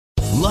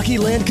Lucky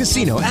Land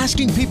Casino,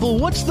 asking people,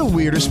 what's the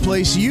weirdest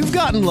place you've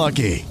gotten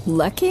lucky?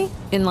 Lucky?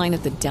 In line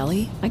at the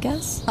deli, I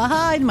guess?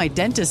 Aha, in my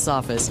dentist's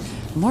office.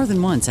 More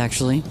than once,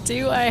 actually.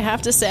 Do I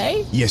have to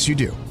say? Yes, you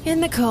do. In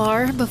the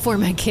car before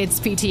my kids'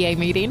 PTA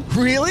meeting.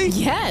 Really?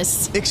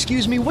 Yes.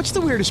 Excuse me, what's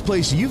the weirdest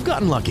place you've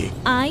gotten lucky?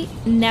 I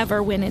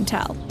never win and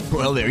tell.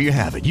 Well, there you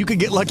have it. You can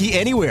get lucky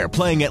anywhere,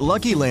 playing at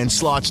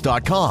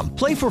LuckyLandSlots.com.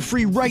 Play for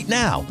free right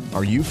now.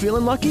 Are you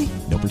feeling lucky?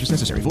 No purchase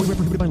necessary. Void where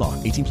prohibited by law.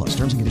 18 plus.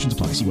 Terms and conditions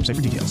apply. See website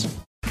for details.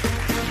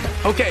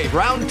 Okay,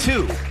 round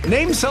two.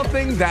 Name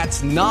something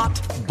that's not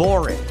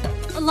boring.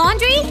 A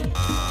laundry?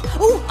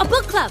 Ooh, a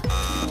book club.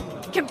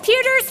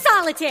 Computer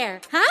solitaire,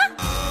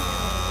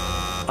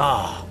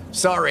 huh?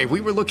 Sorry,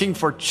 we were looking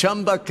for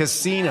Chumba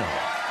Casino.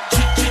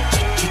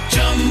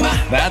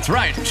 That's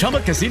right.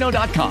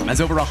 ChumbaCasino.com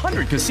has over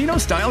 100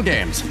 casino-style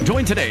games.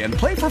 Join today and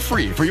play for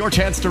free for your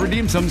chance to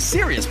redeem some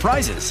serious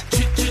prizes.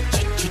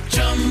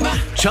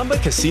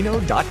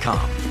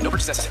 ChumbaCasino.com. No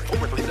purchase necessary.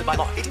 Void where prohibited by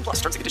law. 18 plus.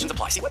 Terms and conditions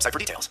apply. See website for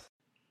details.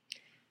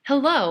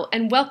 Hello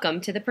and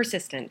welcome to The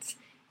Persistence.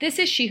 This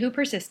is She Who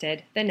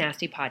Persisted, the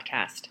Nasty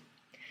Podcast.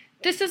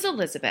 This is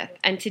Elizabeth,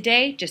 and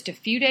today, just a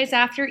few days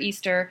after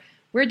Easter,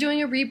 we're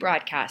doing a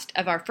rebroadcast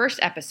of our first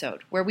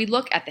episode where we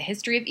look at the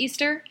history of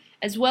Easter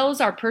as well as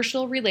our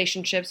personal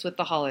relationships with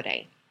the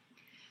holiday.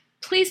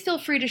 Please feel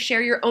free to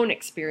share your own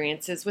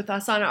experiences with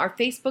us on our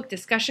Facebook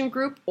discussion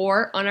group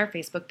or on our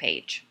Facebook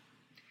page.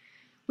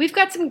 We've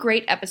got some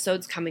great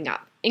episodes coming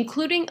up,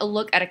 including a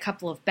look at a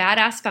couple of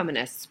badass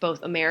feminists,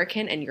 both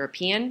American and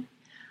European,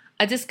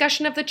 a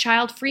discussion of the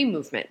child-free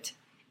movement,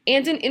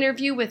 and an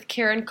interview with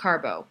Karen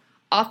Carbo,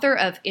 author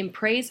of In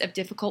Praise of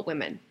Difficult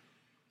Women.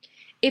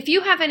 If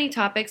you have any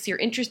topics you're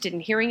interested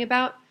in hearing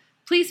about,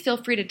 please feel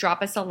free to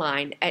drop us a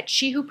line at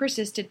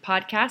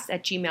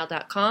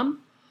shewhopersistedpodcast@gmail.com,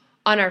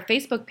 on our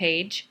Facebook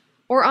page,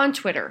 or on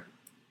Twitter.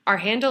 Our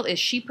handle is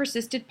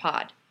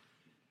ShePersistedPod.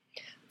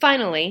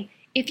 Finally,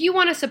 if you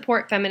want to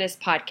support feminist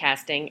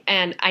podcasting,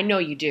 and I know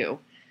you do,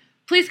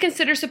 please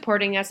consider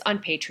supporting us on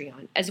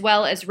Patreon, as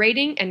well as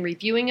rating and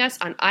reviewing us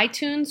on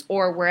iTunes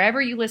or wherever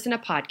you listen to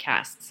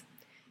podcasts.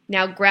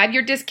 Now grab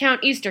your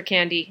discount Easter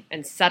candy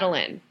and settle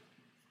in.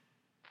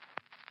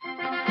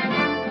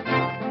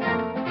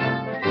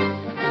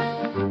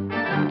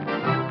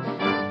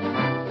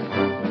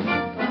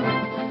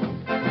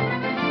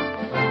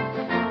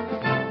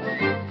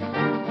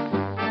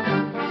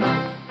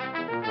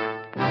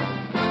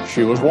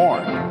 She was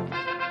warned.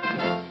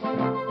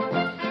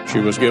 She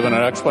was given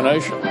an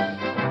explanation.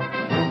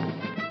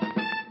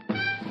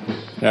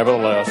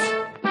 Nevertheless,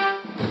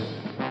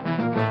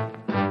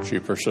 she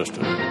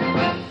persisted.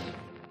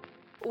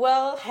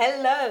 Well,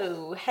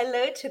 hello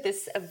to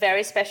this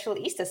very special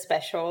Easter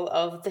special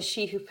of the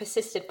She Who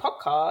Persisted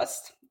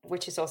podcast,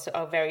 which is also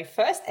our very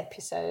first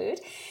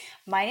episode.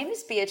 My name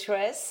is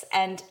Beatrice,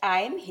 and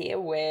I am here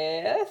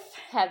with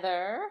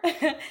Heather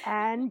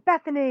and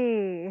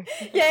Bethany.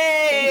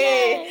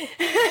 Yay!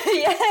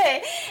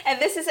 Yay!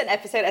 And this is an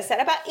episode I said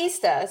about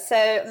Easter.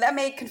 So that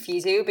may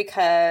confuse you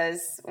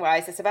because why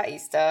is this about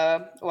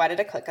Easter? Why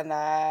did I click on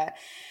that?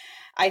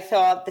 I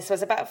thought this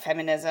was about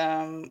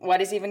feminism.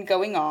 What is even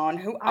going on?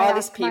 Who are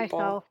these people? I ask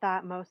myself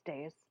that most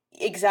days.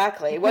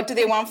 Exactly. What do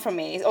they want from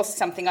me? It's also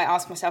something I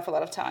ask myself a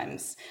lot of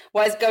times.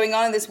 What is going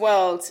on in this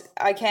world?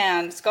 I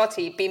can.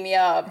 Scotty, beam me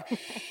up.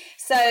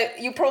 So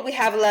you probably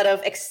have a lot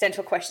of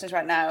existential questions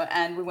right now,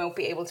 and we won't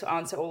be able to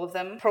answer all of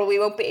them. Probably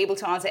won't be able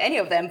to answer any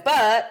of them,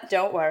 but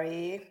don't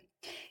worry.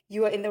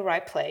 You are in the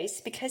right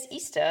place because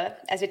Easter,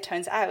 as it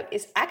turns out,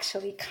 is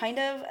actually kind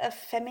of a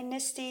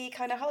feministy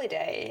kind of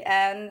holiday.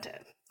 And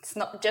it's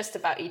not just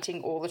about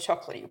eating all the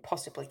chocolate you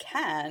possibly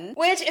can,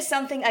 which is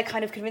something I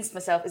kind of convinced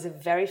myself is a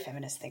very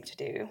feminist thing to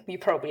do. You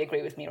probably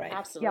agree with me, right?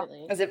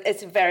 Absolutely. Yeah.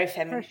 It's very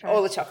feminine. Sure.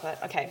 All the chocolate.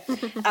 Okay.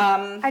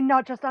 And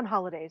not just on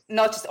holidays.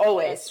 Not just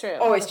always. That's true.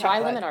 Always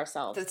chocolate. Why limit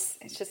ourselves? It's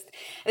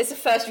the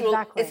first rule.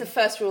 Exactly. It's the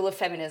first rule of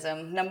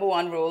feminism. Number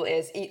one rule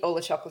is eat all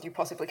the chocolate you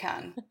possibly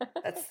can.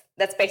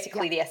 That's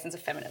basically the essence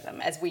of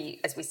feminism as we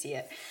see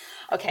it.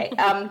 Okay.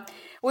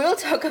 We will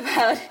talk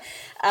about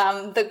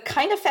the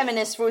kind of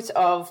feminist roots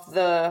of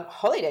the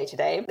holiday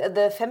today,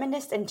 the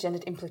feminist and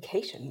gendered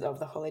implications of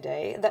the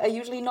holiday that are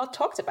usually not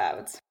talked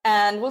about.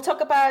 And we'll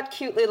talk about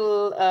cute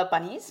little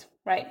bunnies,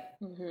 right?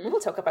 Mm-hmm. We'll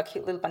talk about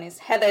cute little bunnies.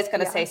 Heather is going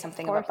to say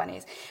something about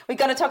bunnies. We're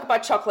going to talk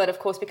about chocolate, of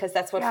course, because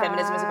that's what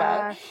feminism is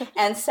about.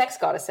 And sex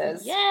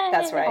goddesses. Yay!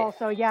 That's right.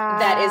 Also, yeah.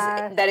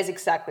 That is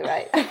exactly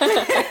right.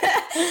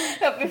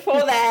 But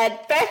before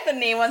that,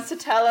 Bethany wants to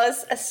tell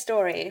us a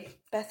story.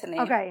 Bethany.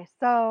 Okay,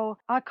 so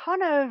I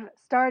kind of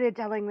started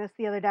telling this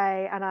the other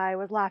day, and I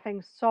was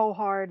laughing so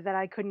hard that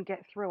I couldn't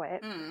get through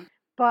it.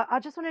 But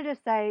I just wanted to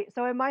say,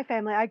 so in my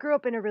family, I grew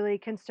up in a really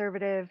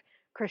conservative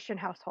Christian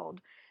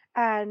household,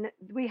 and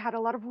we had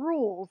a lot of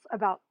rules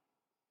about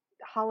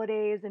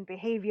holidays and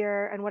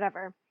behavior and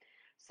whatever.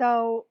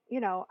 So,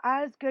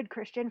 as good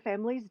Christian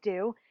families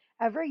do,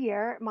 every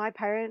year my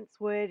parents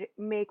would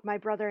make my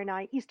brother and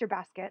I Easter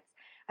baskets,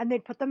 and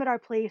they'd put them at our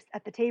place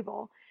at the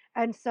table.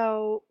 And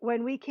so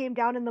when we came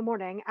down in the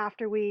morning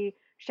after we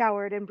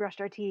showered and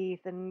brushed our teeth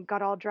and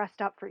got all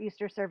dressed up for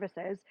Easter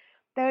services,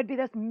 there would be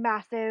this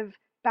massive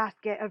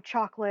basket of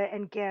chocolate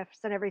and gifts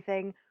and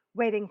everything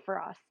waiting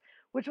for us,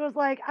 which was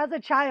like, as a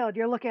child,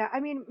 you're looking at, I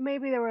mean,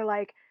 maybe there were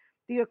like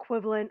the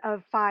equivalent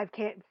of 5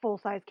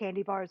 full-size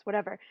candy bars,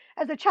 whatever.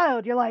 As a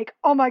child, you're like,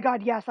 oh my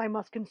God, yes, I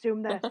must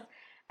consume this.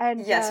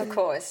 And yes, of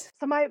course.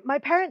 So my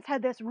parents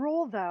had this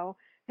rule, though,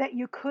 that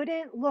you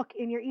couldn't look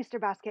in your Easter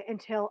basket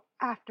until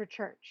after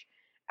church.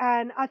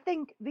 And I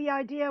think the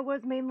idea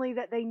was mainly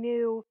that they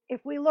knew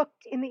if we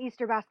looked in the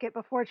Easter basket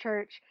before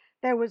church,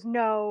 there was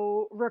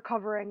no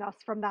recovering us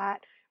from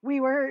that.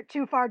 We were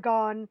too far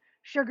gone,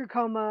 sugar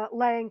coma,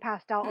 laying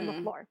passed out on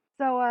the floor.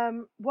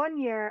 So one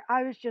year,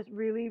 I was just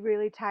really,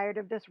 really tired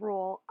of this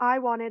rule. I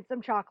wanted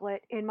some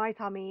chocolate in my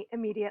tummy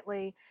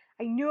immediately.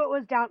 I knew it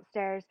was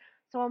downstairs.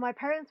 So while my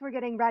parents were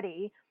getting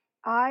ready,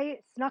 I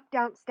snuck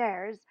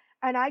downstairs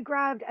and I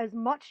grabbed as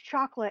much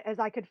chocolate as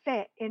I could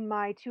fit in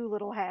my 2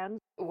 little hands.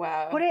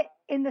 Wow. Put it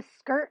in the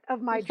skirt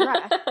of my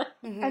dress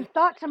and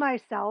thought to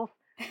myself,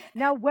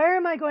 now where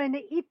am I going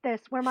to eat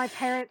this where my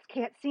parents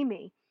can't see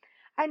me?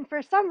 And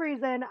for some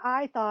reason,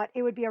 I thought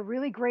it would be a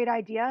really great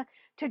idea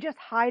to just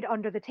hide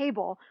under the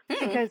table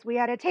because we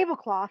had a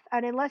tablecloth.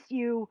 And unless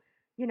you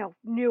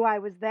knew I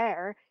was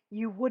there,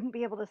 you wouldn't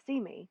be able to see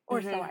me,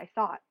 or so I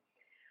thought.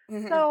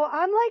 So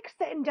I'm like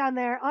sitting down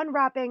there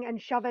unwrapping and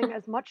shoving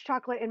as much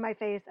chocolate in my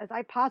face as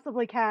I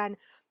possibly can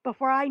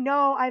before I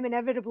know I'm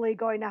inevitably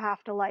going to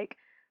have to like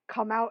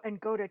come out and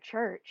go to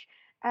church.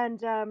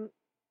 And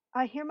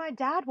I hear my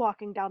dad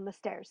walking down the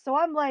stairs. So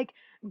I'm like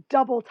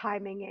double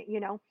timing it,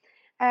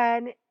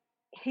 and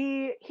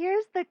he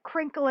hears the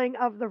crinkling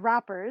of the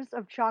wrappers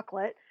of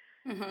chocolate.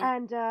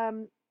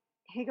 And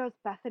he goes,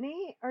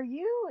 Bethany, are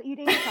you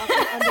eating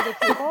chocolate under the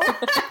table?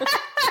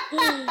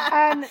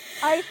 And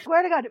I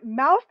swear to God,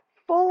 mouth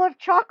full of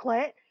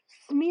chocolate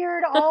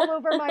smeared all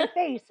over my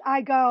face.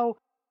 I go,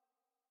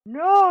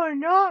 no,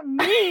 not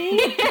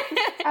me.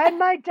 And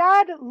my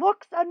dad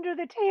looks under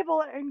the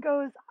table and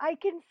goes, I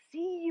can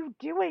see you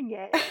doing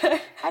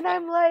it. And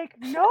I'm like,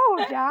 no,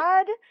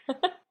 Dad.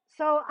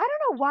 So I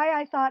don't know why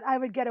I thought I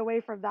would get away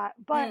from that,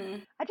 but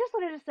I just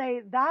wanted to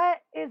say that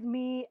is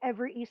me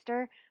every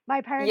Easter.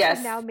 My parents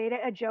have now made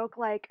it a joke,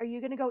 like, are you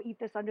going to go eat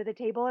this under the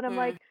table? And I'm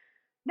like,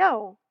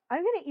 no,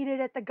 I'm going to eat it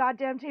at the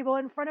goddamn table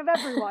in front of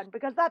everyone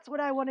because that's what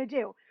I want to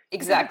do.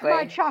 Exactly. It's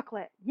my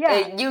chocolate.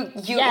 Yeah. You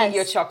eat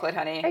your chocolate,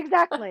 honey.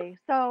 Exactly.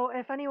 So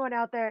if anyone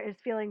out there is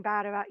feeling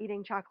bad about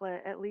eating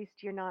chocolate, at least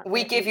you're not.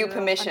 We give you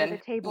permission. Under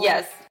the table,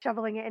 yes.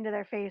 Shoveling it into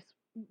their face,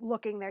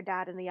 looking their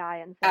dad in the eye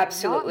and saying,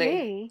 absolutely. Not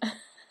me.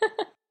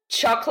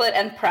 Chocolate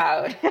and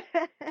proud.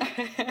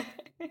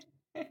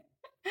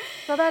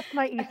 So that's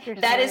my Easter story.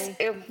 That is.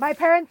 My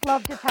parents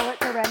love to tell it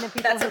to random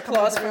people. That's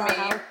applause for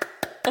me.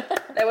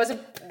 That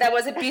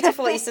was a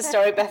beautiful Easter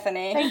story,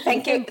 Bethany.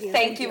 Thank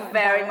you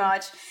very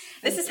much.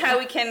 This is how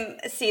we can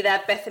see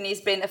that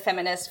Bethany's been a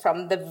feminist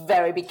from the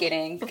very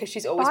beginning because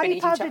she's always been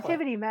eating chocolate. Body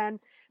positivity, man.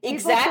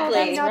 Exactly. People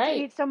told me not to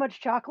eat so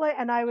much chocolate,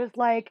 and I was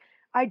like,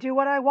 I do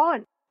what I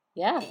want.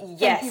 Yeah.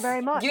 Yes. Thank you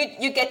very much.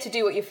 You get to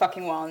do what you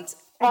fucking want.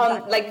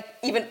 Exactly.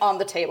 Even on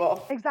the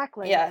table.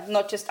 Exactly. Yeah,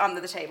 not just under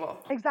the table.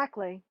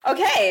 Exactly.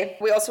 Okay,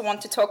 we also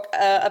want to talk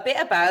a bit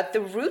about the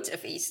root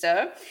of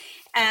Easter.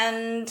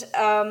 And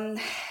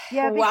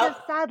because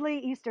sadly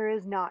Easter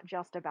is not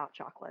just about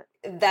chocolate.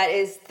 That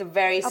is the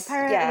very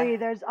apparently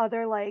there's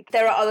other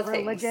there are other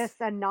religious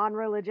and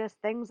non-religious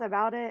things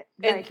about it.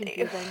 Very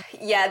confusing.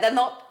 Yeah, they're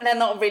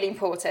not really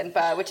important,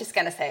 but we're just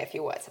gonna say a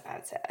few words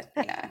about it.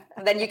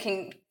 And then you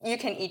can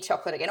eat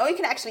chocolate again, or you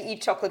can actually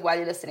eat chocolate while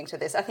you're listening to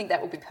this. I think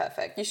that would be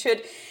perfect. You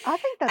should. I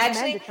think that's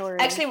mandatory.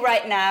 Actually,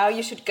 right now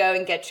you should go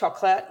and get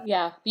chocolate.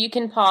 Yeah, you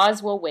can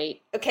pause. We'll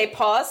wait. Okay,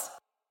 pause.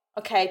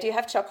 Okay, do you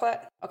have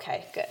chocolate?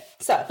 Okay, good.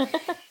 So,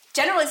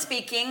 generally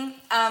speaking,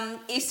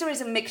 Easter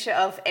is a mixture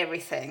of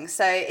everything.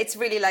 So it's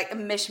really like a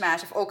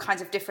mishmash of all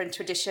kinds of different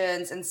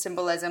traditions and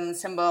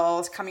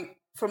symbols coming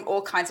from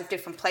all kinds of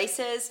different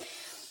places.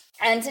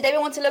 And today we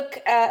want to look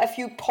at a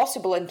few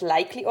possible and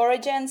likely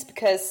origins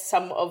because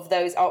some of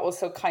those are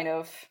also kind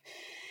of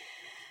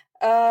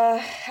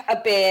a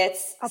bit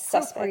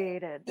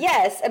appropriated.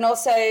 Yes, and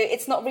also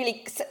it's not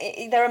really.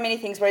 There are many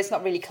things where it's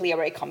not really clear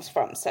where it comes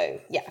from.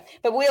 So yeah,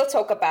 but we'll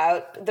talk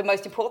about the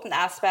most important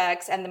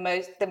aspects and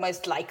the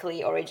most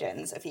likely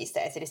origins of Easter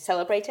as it is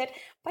celebrated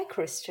by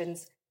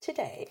Christians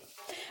today.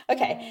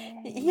 Okay,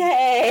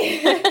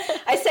 yay!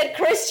 I said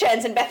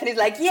Christians, and Bethany's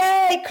like,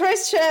 "Yay,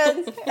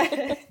 Christians!"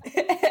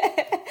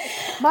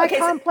 My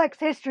complex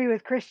history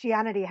with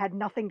Christianity had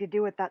nothing to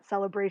do with that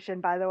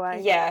celebration, by the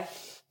way. Yeah.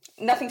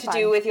 Nothing to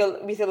do with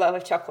your love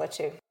of chocolate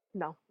too.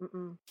 No.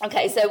 Mm-mm.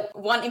 Okay, so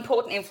one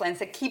important influence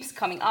that keeps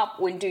coming up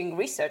when doing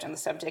research on the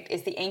subject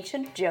is the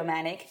ancient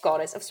Germanic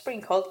goddess of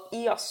spring called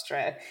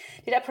Eostre.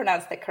 Did I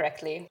pronounce that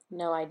correctly?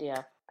 No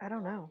idea. I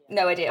don't know.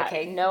 No idea.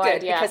 Okay, no good,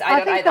 idea. Because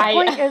I think the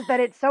point is that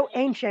it's so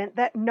ancient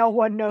that no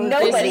one knows.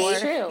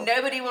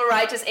 Nobody will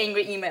write us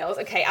angry emails.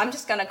 Okay, I'm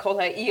just gonna call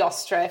her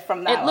Eostre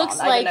from now on. It looks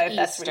like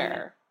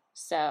Easter.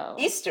 So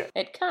Easter.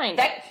 It kind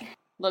of.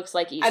 looks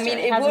like Easter. I mean,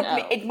 it has would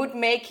an O. it would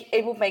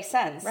make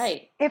sense.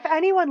 Right. If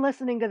anyone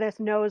listening to this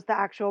knows the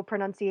actual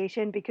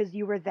pronunciation because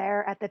you were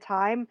there at the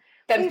time,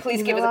 Then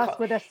please give email us us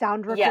with a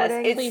sound Yes,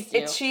 recording.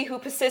 it's she who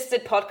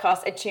persisted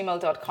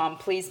podcast@gmail.com.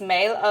 Please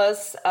mail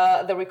us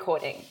the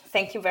recording.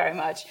 Thank you very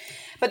much.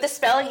 But the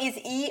spelling is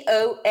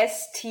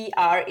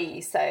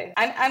Eostre. So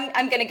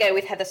I'm going to go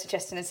with Heather's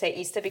suggestion and say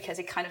Easter because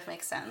it kind of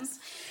makes sense.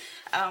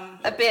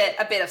 A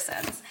bit of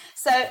sense.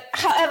 So,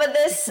 however,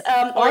 this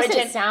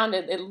origin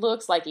It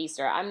looks like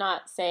Easter. I'm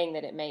not saying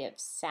that it may have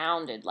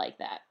sounded like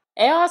that.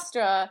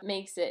 Eostre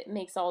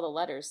makes all the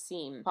letters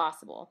seem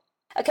possible.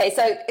 Okay,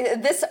 so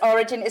this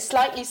origin is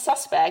slightly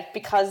suspect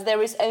because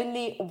there is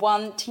only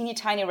one teeny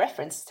tiny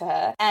reference to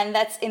her, and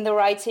that's in the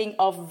writing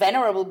of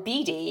Venerable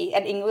Bede,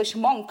 an English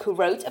monk who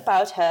wrote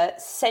about her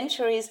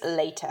centuries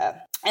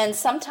later. And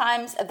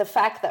sometimes the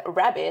fact that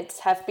rabbits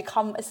have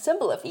become a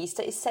symbol of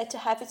Easter is said to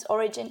have its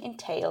origin in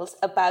tales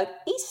about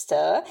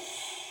Easter,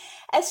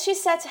 as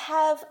she's said to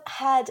have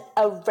had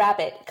a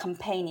rabbit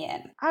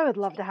companion. I would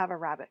love to have a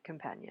rabbit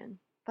companion.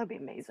 That'd be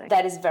amazing.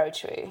 That is very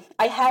true.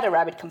 I had a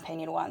rabbit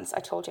companion once. I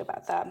told you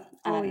about that.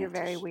 Oh, you're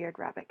very weird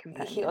rabbit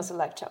companion. He also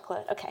liked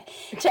chocolate. Okay.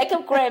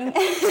 Jacob Grimm,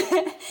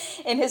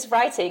 in his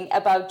writing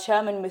about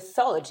German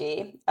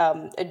mythology,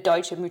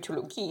 Deutsche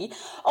Mythologie,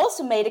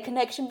 also made a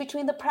connection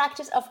between the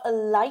practice of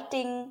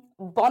lighting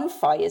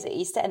bonfires at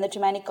Easter and the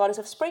Germanic goddess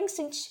of spring,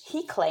 since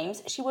he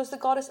claims she was the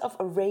goddess of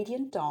a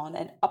radiant dawn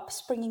and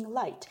upspringing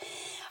light.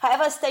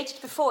 However, as stated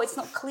before, it's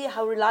not clear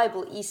how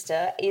reliable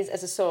Easter is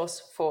as a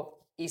source for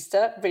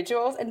Easter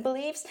rituals and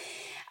beliefs.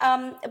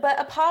 But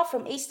apart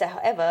from Easter,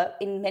 however,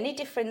 in many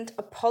different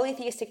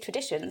polytheistic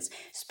traditions,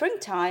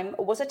 springtime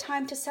was a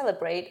time to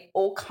celebrate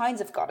all kinds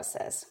of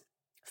goddesses.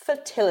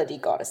 Fertility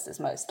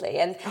goddesses mostly.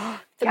 And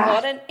the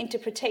modern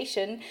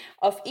interpretation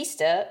of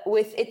Easter,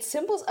 with its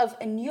symbols of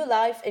a new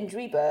life and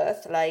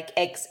rebirth, like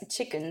eggs,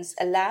 chickens,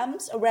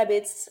 lambs,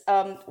 rabbits,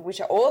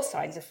 which are all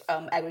signs of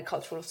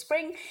agricultural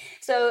spring.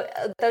 So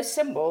those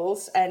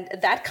symbols and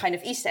that kind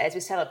of Easter as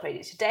we celebrate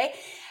it today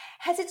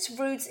has its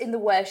roots in the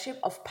worship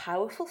of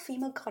powerful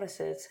female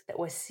goddesses that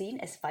were seen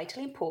as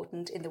vitally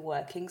important in the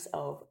workings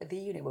of the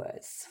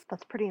universe.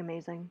 That's pretty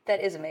amazing.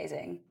 That is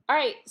amazing. All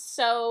right,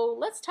 so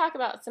let's talk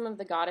about some of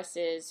the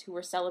goddesses who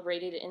were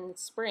celebrated in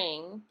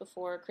spring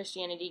before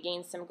Christianity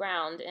gained some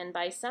ground. And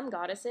by some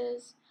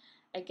goddesses,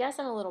 I guess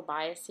I'm a little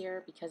biased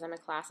here because I'm a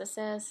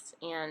classicist,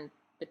 and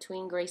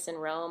between Greece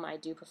and Rome, I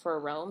do prefer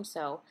Rome.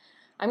 So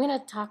I'm going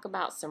to talk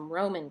about some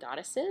Roman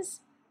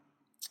goddesses.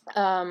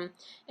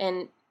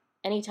 And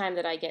anytime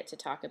that I get to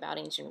talk about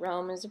ancient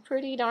Rome is a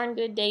pretty darn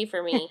good day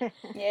for me.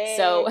 Yay.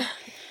 So,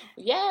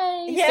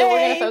 yay! Yay! So we're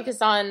going to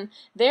focus on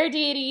their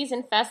deities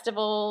and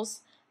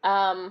festivals.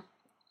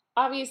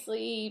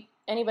 Obviously,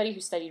 anybody who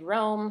studied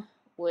Rome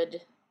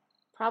would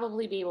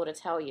probably be able to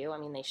tell you, I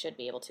mean, they should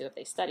be able to if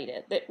they studied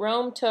it, that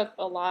Rome took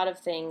a lot of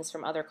things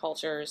from other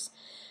cultures,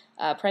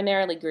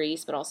 primarily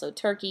Greece, but also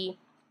Turkey,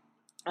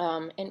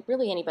 and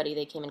really anybody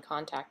they came in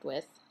contact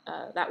with.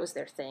 That was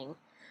their thing.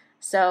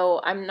 So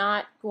I'm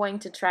not going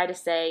to try to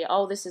say,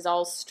 oh, this is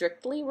all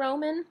strictly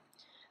Roman,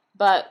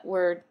 but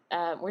we're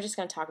just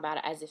going to talk about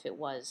it as if it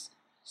was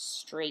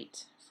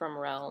straight from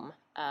Rome,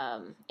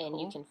 and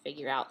you can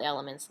figure out the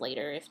elements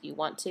later if you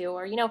want to,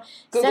 or, Google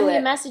send me it.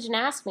 a message and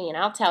ask me, and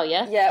I'll tell you.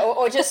 Yeah,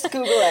 or just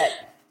Google it.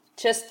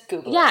 Just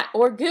Google it. Yeah,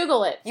 or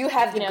Google it. You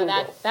have the Google.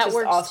 That Just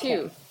works ask too.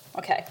 him.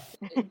 Okay.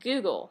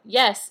 Google.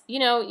 Yes.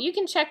 You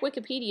can check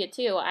Wikipedia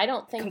too. I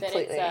don't think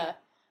Completely.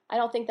 I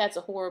don't think that's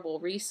a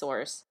horrible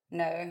resource.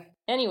 No.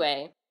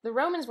 Anyway, the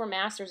Romans were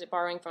masters at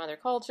borrowing from other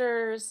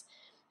cultures.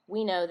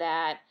 We know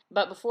that.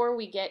 But before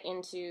we get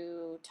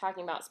into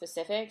talking about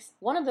specifics,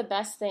 one of the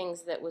best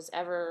things that was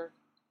ever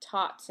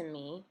taught to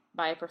me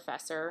by a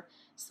professor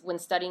when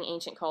studying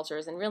ancient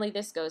cultures, and really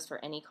this goes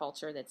for any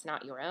culture that's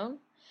not your own,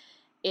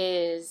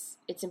 is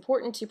it's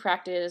important to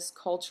practice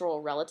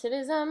cultural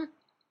relativism.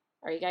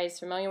 Are you guys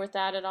familiar with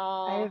that at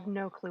all? I have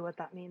no clue what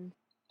that means.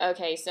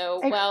 Okay,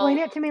 so Explain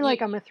it to me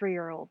like I'm a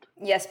 3-year-old.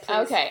 Yes, please.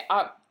 Okay,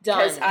 done.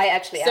 Because I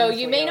actually am So a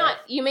you may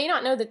 3-year-old.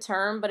 not know the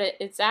term, but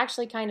it's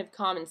actually kind of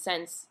common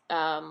sense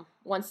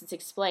once it's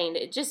explained.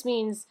 It just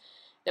means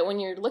that when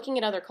you're looking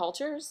at other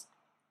cultures,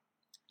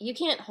 you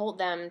can't hold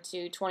them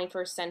to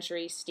 21st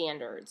century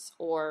standards,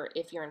 or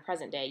if you're in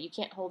present day, you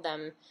can't hold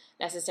them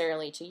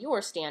necessarily to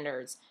your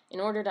standards. In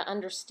order to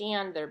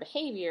understand their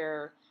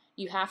behavior,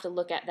 you have to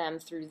look at them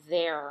through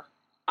their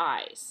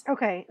eyes.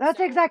 Okay, that's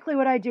exactly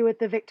what I do with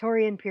the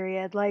Victorian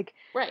period. Like,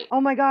 Right.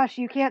 oh my gosh,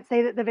 you can't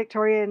say that the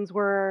Victorians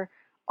were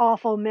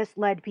awful,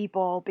 misled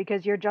people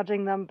because you're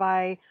judging them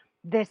by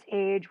this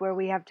age where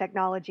we have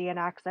technology and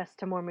access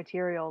to more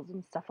materials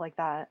and stuff like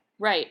that.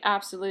 Right,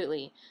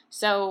 absolutely.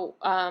 So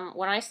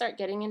when I start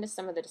getting into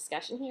some of the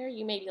discussion here,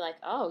 you may be like,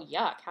 "Oh,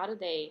 yuck! How did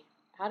they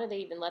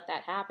even let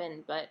that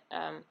happen?" But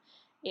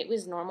it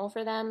was normal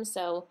for them.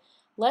 So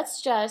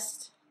let's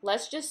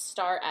just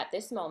start at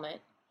this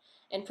moment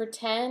and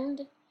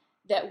pretend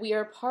that we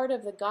are part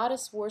of the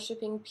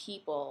goddess-worshiping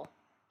people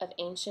of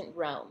ancient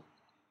Rome.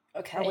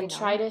 Okay. And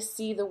try to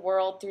see the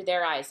world through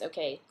their eyes.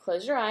 Okay,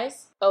 close your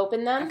eyes,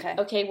 open them.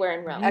 Okay, we're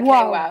in Rome. Okay,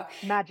 Whoa. wow.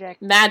 Magic.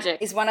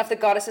 Is one of the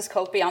goddesses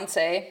called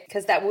Beyonce?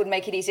 Because that would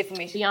make it easier for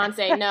me.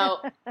 Beyonce,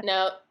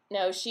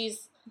 no,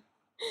 she's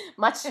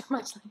much.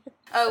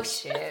 Oh,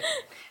 shit.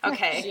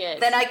 Okay. She is.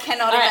 Then I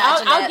cannot All right,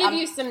 imagine I'll it. give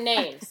you some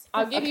names.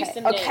 I'll give you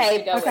some names Okay,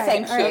 to go with.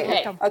 thank you.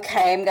 Okay.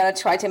 Okay, I'm going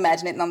to try to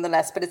imagine it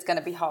nonetheless, but it's going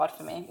to be hard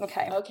for me.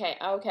 Okay.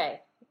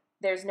 Okay.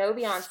 There's no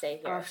Beyonce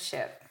here. Oh,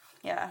 shit.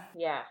 Yeah.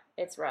 Yeah,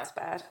 it's rough. It's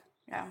bad.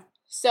 Yeah.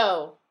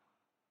 So,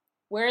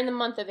 we're in the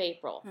month of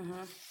April,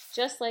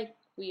 just like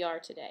we are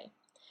today.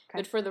 Okay.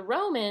 But for the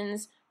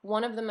Romans,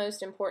 one of the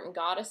most important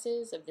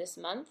goddesses of this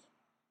month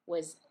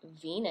was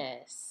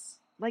Venus.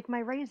 Like my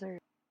razor.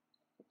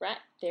 Right,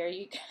 there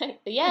you go.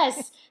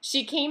 Yes,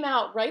 she came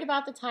out right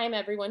about the time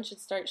everyone should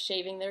start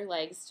shaving their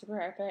legs to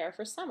prepare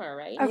for summer,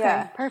 right?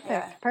 Okay,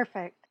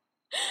 perfect.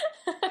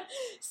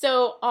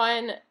 So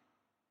on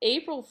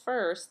April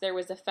 1st, there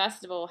was a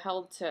festival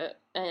held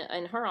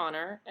in her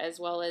honor, as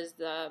well as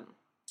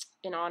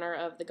in honor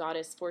of the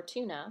goddess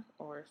Fortuna,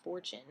 or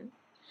Fortune.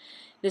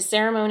 The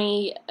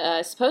ceremony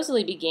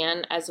supposedly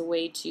began as a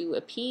way to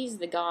appease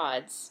the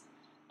gods,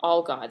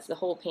 all gods, the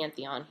whole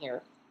pantheon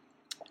here,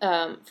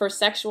 for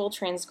sexual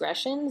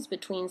transgressions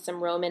between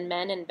some Roman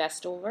men and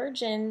Vestal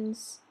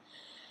virgins.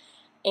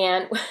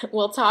 And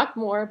we'll talk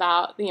more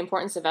about the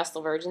importance of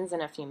Vestal virgins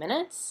in a few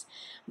minutes.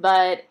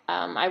 But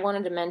I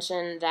wanted to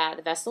mention that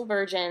the Vestal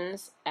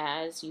virgins,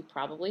 as you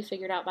probably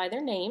figured out by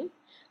their name,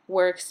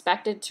 were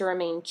expected to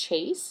remain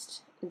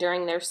chaste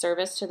during their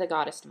service to the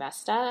goddess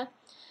Vesta,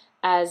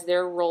 as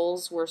their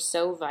roles were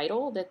so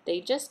vital that they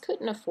just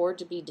couldn't afford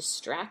to be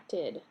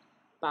distracted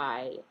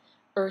by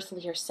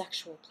earthly or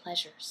sexual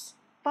pleasures.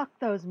 Fuck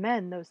those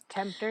men, those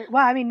tempters.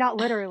 Well, I mean, not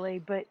literally,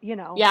 but, you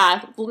know.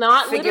 Yeah,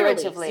 not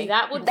figuratively. Literally. See,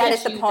 that would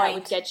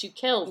get you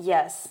killed.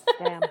 Yes.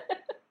 Damn.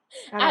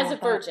 As a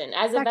virgin,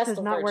 as a Vestal virgin. Sex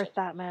is not worth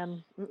that,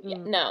 man. Yeah,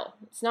 no,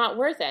 it's not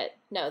worth it.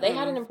 No, they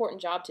had an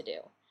important job to do.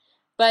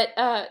 But,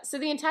 so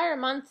the entire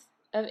month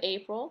of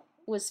April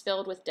was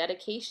filled with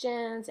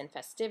dedications and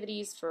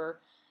festivities for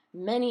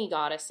many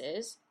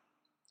goddesses,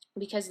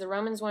 because the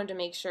Romans wanted to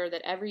make sure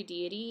that every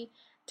deity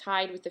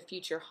tied with the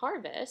future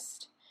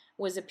harvest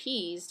was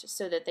appeased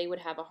so that they would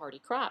have a hearty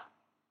crop.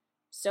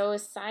 So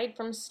aside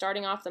from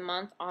starting off the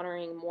month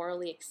honoring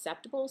morally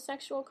acceptable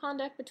sexual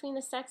conduct between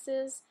the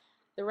sexes,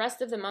 the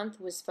rest of the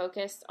month was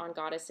focused on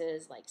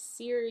goddesses like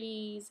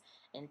Ceres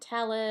and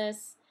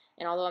Tellus,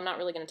 and although I'm not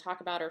really going to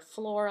talk about her,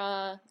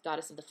 Flora,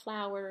 goddess of the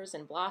flowers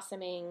and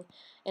blossoming,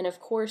 and of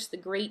course the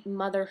great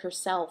mother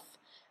herself,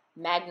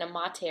 Magna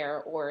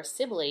Mater, or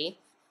Sibylle,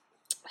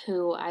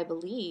 who I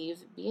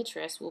believe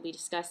Beatrice will be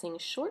discussing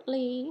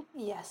shortly.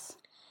 Yes.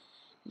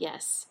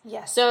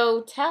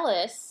 So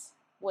Tellus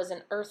was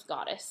an earth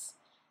goddess.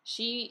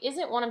 She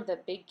isn't one of the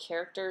big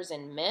characters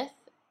in myth,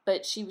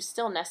 but she was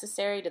still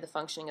necessary to the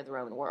functioning of the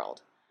Roman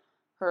world.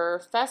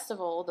 Her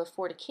festival, the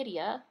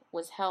Forticidia,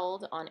 was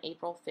held on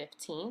April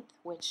 15th,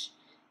 which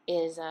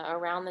is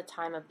around the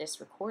time of this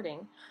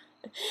recording,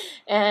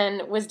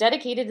 and was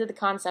dedicated to the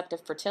concept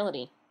of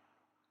fertility.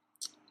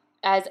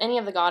 As any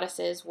of the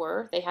goddesses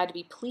were, they had to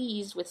be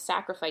pleased with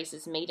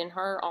sacrifices made in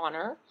her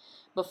honor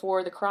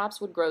before the crops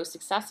would grow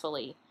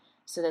successfully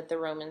so that the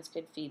Romans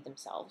could feed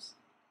themselves.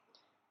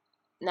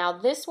 Now,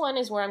 this one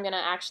is where I'm going to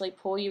actually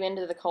pull you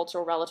into the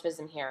cultural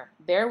relativism here.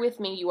 Bear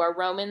with me. You are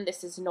Roman.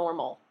 This is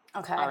normal.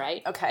 Okay. All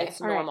right? Okay. It's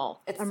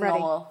normal. It's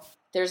normal. Ready.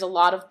 There's a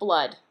lot of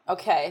blood.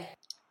 Okay.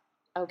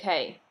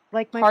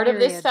 Like my Part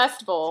period. of this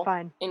festival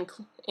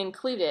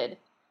included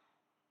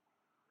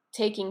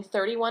taking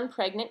 31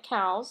 pregnant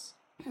cows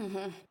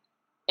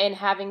and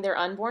having their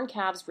unborn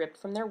calves ripped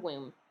from their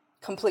womb.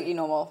 Completely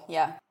normal,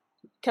 yeah.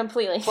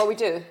 Completely. What we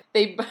do.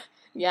 They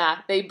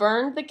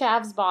burned the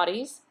calves'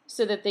 bodies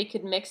so that they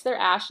could mix their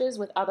ashes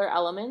with other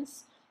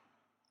elements,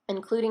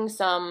 including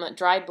some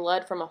dried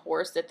blood from a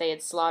horse that they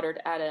had slaughtered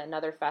at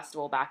another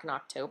festival back in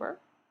October.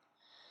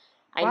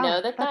 Wow, I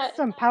know that's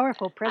some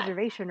powerful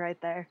preservation right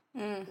there.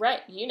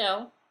 Right,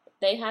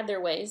 they had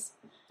their ways.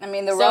 I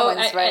mean, the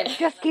Romans, right?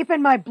 Just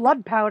keeping my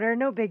blood powder,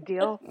 no big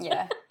deal.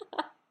 Yeah.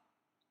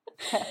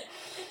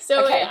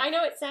 So I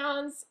know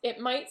it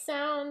might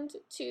sound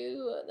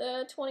to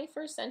the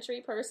 21st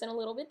century person a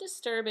little bit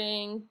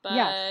disturbing, but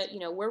yes.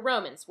 We're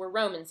Romans. We're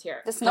Romans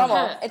here. It's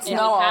normal. It's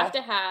normal.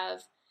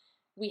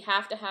 We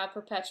have to have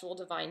perpetual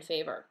divine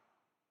favor.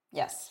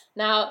 Yes.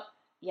 Now,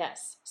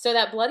 yes. So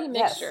that bloody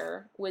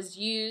mixture was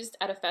used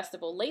at a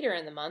festival later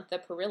in the month, the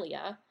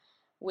Perilia,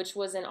 which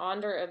was in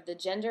honor of the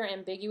gender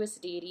ambiguous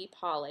deity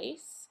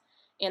Pallas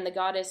and the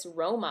goddess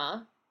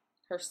Roma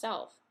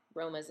herself.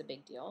 Roma's a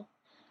big deal.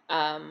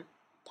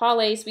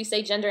 Pallas, we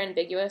say gender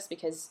ambiguous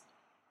because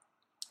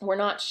we're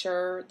not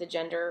sure the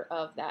gender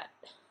of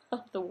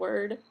the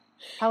word.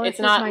 Pallas it's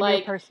not is my like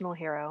new personal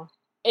hero.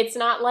 It's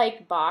not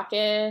like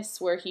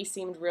Bacchus, where he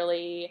seemed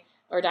really,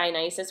 or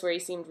Dionysus, where he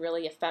seemed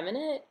really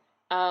effeminate,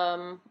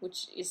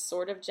 which is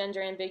sort of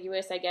gender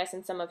ambiguous, I guess,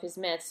 in some of his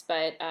myths,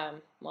 but,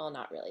 well,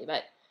 not really,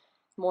 but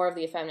more of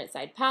the effeminate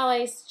side,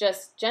 Pallas,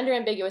 just gender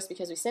ambiguous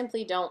because we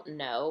simply don't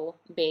know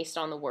based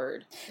on the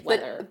word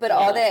whether. But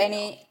are there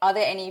any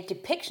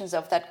depictions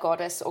of that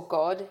goddess or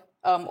god,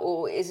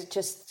 or is it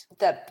just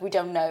that we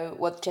don't know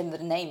what gender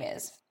the name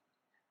is?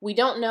 We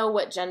don't know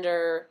what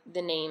gender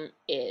the name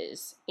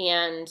is,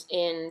 and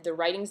in the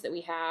writings that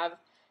we have,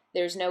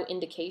 there's no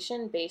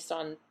indication based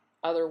on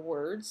other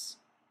words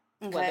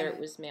whether it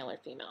was male or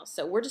female.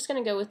 So we're just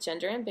going to go with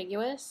gender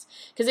ambiguous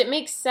because it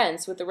makes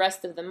sense with the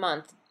rest of the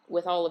month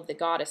with all of the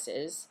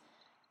goddesses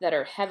that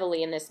are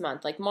heavily in this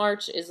month. Like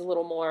March is a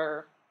little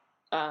more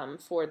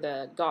for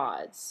the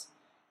gods,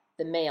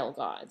 the male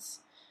gods.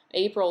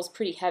 April's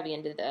pretty heavy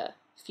into the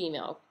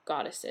female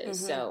goddesses.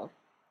 So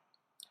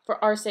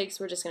for our sakes,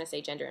 we're just going to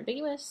say gender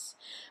ambiguous.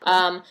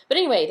 But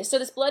anyway, so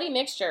this bloody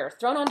mixture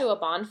thrown onto a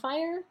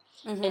bonfire,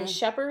 and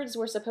shepherds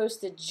were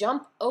supposed to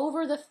jump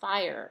over the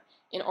fire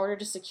in order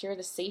to secure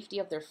the safety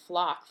of their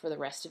flock for the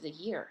rest of the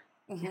year.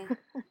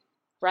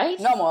 Right?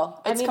 Normal.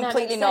 It's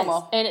completely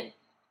normal. And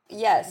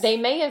yes, they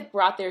may have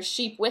brought their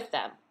sheep with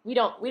them. We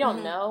don't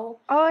know.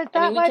 Oh, is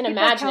that why we can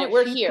imagine it.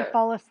 We're here to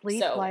fall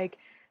asleep, so. like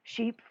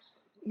sheep,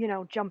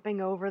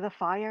 jumping over the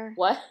fire.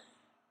 What?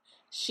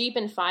 Sheep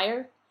and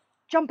fire?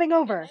 Jumping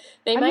over.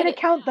 I'm going to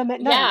count them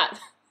at night.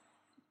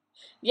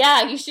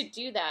 Yeah, you should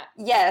do that.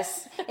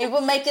 Yes, it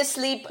will make your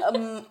sleep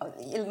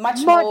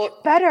much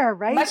better,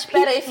 right? Much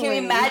better if you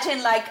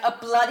imagine like a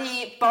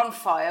bloody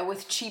bonfire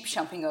with sheep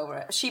jumping over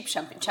it.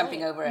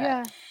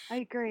 Yeah, I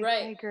agree.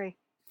 Right. I agree.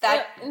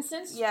 And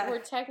since we're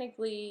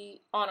technically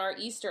on our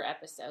Easter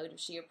episode of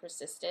She Who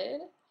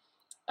Persisted,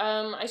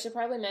 I should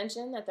probably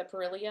mention that the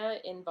Perilia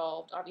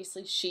involved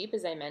obviously sheep,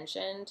 as I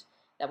mentioned.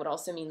 That would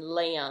also mean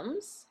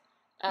lambs.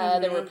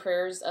 There were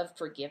prayers of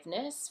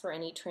forgiveness for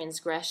any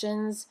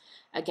transgressions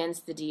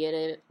against the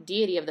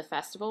deity of the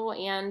festival.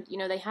 And,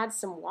 they had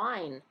some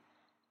wine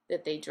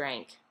that they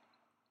drank.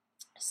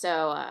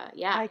 So,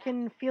 I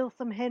can feel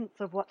some hints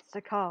of what's to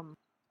come.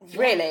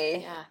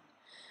 Really? Yeah.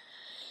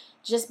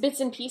 Just bits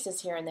and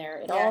pieces here and there.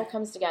 It all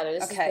comes together.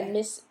 This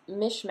is the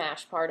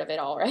mishmash part of it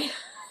all, right?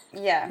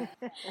 Yeah.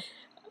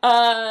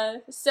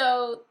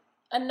 So,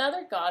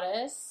 another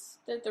goddess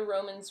that the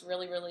Romans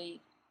really,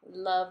 really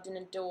loved and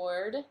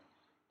adored,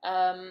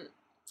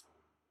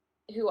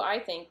 who I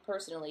think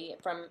personally,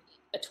 from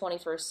a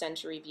 21st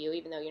century view,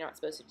 even though you're not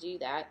supposed to do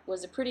that,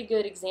 was a pretty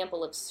good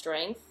example of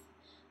strength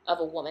of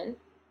a woman,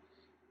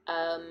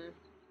 and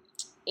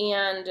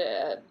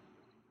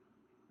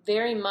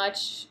very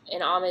much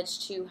an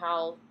homage to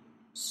how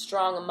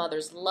strong a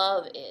mother's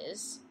love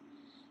is.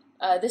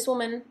 This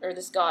woman, or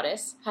this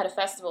goddess, had a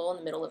festival in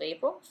the middle of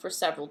April for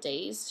several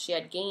days. She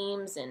had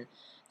games and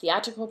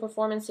theatrical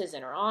performances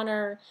in her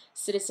honor.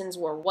 Citizens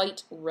wore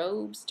white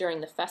robes during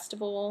the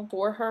festival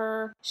for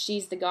her.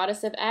 She's the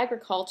goddess of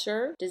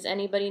agriculture. Does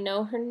anybody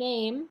know her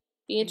name?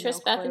 Beatrice,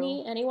 no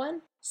Bethany, clue.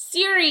 Anyone?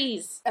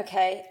 Ceres!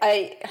 Okay,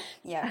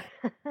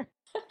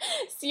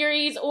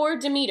 Ceres or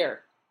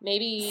Demeter.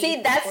 Maybe.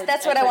 See,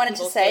 that's what I wanted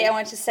to say. I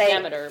wanted to say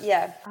Demeter.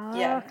 Yeah.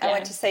 I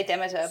wanted to say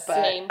Demeter, but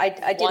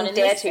I didn't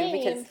dare to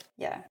because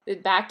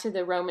back to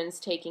the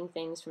Romans taking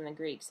things from the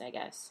Greeks, I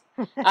guess.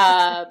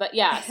 But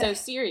yeah, so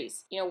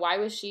Ceres, why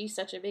was she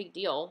such a big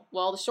deal?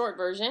 Well, the short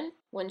version,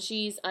 when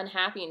she's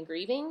unhappy and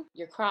grieving,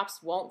 your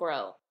crops won't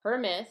grow. Her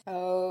myth.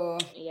 Oh.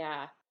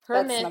 Yeah.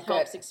 Her myth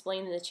helps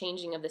explain the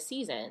changing of the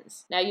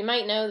seasons. Now, you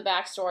might know the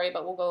backstory,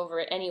 but we'll go over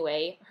it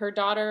anyway. Her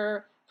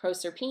daughter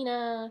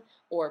Proserpina,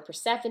 or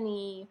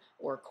Persephone,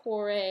 or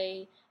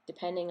Kore,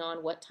 depending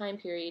on what time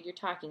period you're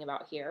talking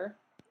about here,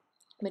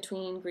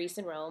 between Greece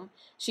and Rome.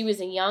 She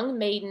was a young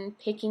maiden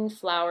picking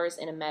flowers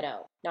in a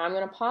meadow. Now I'm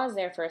going to pause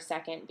there for a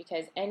second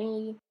because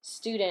any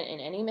student in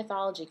any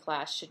mythology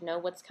class should know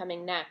what's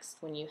coming next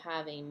when you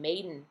have a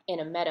maiden in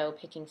a meadow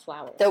picking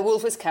flowers. The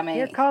wolf is coming.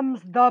 Here comes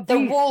the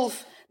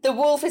beast. The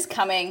wolf is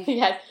coming.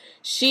 Yes,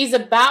 she's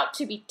about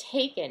to be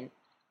taken.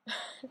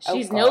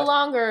 She's no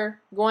longer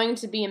going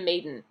to be a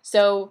maiden.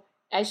 So,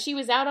 as she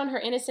was out on her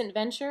innocent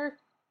venture,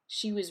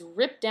 she was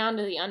ripped down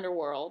to the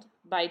underworld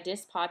by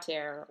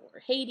Dispater, or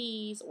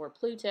Hades, or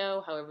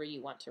Pluto, however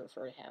you want to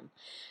refer to him,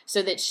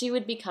 so that she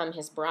would become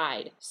his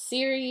bride.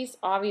 Ceres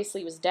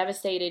obviously was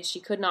devastated. She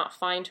could not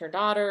find her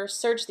daughter,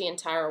 searched the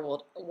entire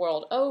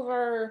world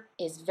over,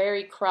 is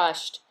very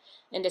crushed,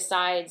 and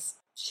decides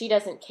she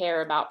doesn't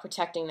care about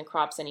protecting the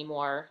crops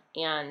anymore,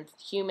 and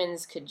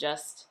humans could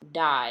just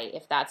die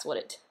if that's what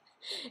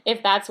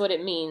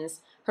it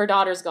means. Her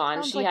daughter's gone.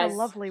 Sounds she like has a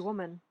lovely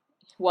woman.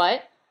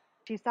 What?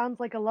 She sounds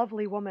like a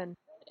lovely woman.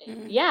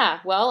 Yeah,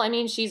 well, I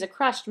mean, she's a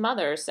crushed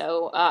mother,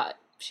 so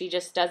she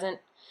just doesn't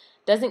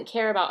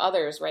care about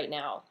others right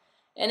now.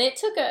 And it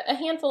took a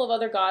handful of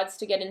other gods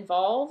to get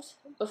involved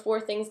before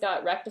things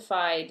got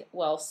rectified,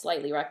 well,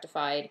 slightly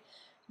rectified.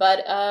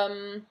 But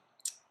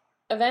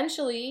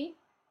eventually,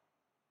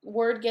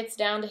 word gets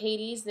down to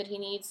Hades that he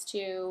needs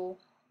to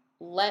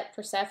let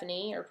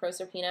Persephone, or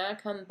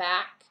Proserpina, come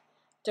back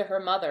to her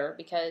mother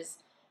because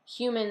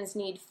humans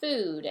need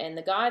food and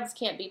the gods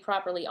can't be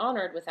properly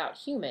honored without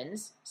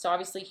humans. So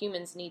obviously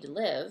humans need to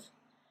live.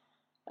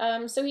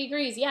 So he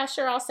agrees, yeah,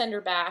 sure, I'll send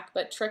her back,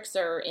 but tricks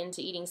her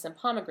into eating some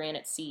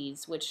pomegranate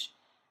seeds, which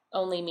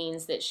only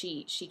means that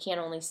she can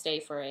only stay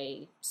for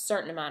a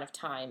certain amount of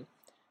time.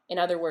 In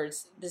other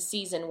words, the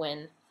season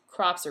when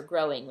crops are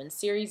growing. When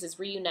Ceres is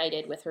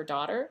reunited with her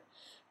daughter,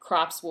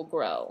 crops will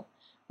grow.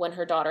 When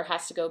her daughter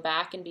has to go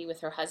back and be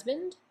with her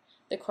husband,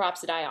 the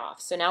crops die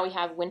off. So now we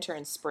have winter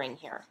and spring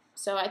here.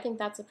 So I think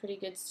that's a pretty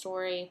good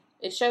story.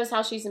 It shows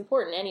how she's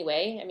important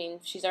anyway. I mean,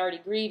 she's already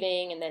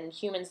grieving, and then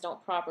humans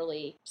don't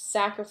properly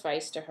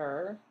sacrifice to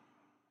her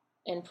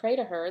and pray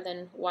to her,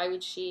 then why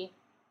would she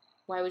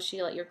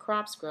let your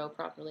crops grow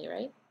properly,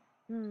 right?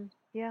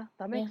 Yeah,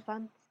 that makes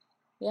sense.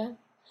 Yeah.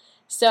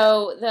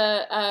 So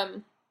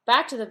the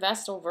back to the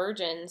Vestal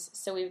Virgins.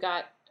 So we've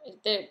got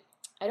the,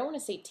 I don't want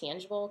to say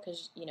tangible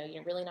because,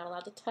 you're really not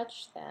allowed to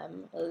touch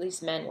them. At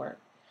least men were.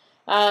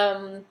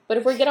 But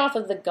if we get off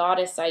of the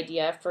goddess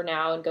idea for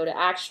now and go to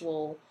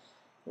actual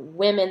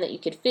women that you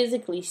could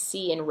physically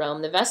see in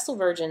Rome, the Vestal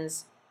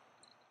Virgins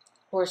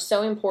were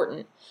so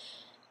important,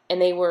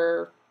 and they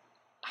were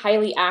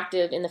highly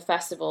active in the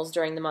festivals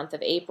during the month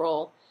of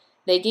April.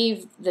 They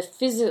gave the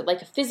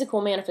a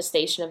physical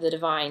manifestation of the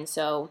divine.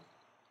 So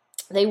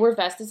they were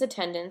Vesta's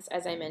attendants,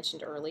 as I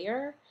mentioned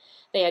earlier.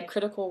 They had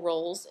critical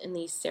roles in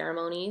these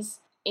ceremonies.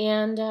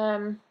 And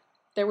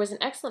there was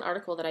an excellent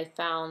article that I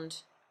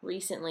found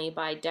recently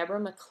by Deborah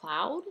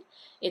McLeod.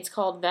 It's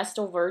called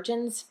Vestal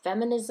Virgins,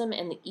 Feminism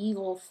and the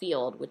Evil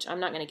Field, which I'm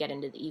not going to get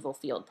into the evil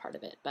field part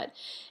of it, but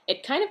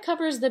it kind of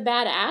covers the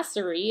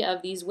badassery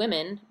of these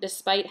women,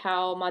 despite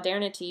how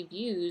modernity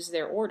views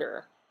their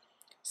order.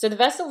 So the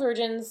Vestal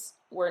Virgins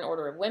were an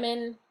order of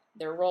women.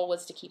 Their role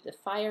was to keep the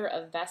fire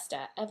of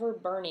Vesta ever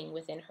burning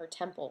within her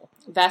temple.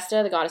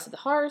 Vesta, the goddess of the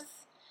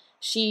hearth,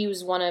 she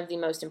was one of the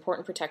most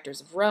important protectors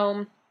of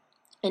Rome,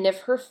 and if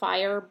her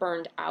fire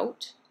burned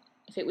out,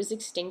 if it was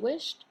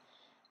extinguished,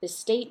 the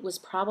state was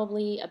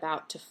probably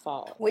about to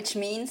fall. Which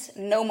means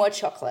no more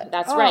chocolate.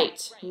 That's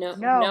right.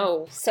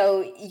 No.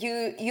 So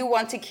you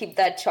want to keep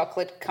that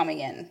chocolate coming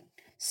in.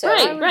 So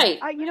right.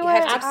 You know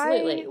what?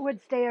 Absolutely. I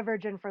would stay a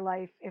virgin for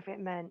life if it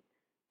meant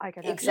I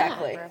could have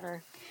exactly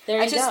forever.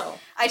 There you go.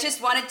 I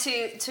just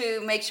wanted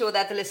to make sure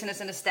that the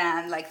listeners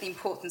understand the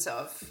importance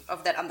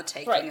of that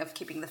undertaking of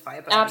keeping the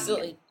fire burning.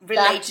 Absolutely. Relate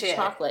Back to to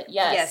chocolate.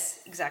 Yes. Yes,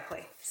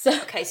 exactly. So,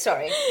 okay,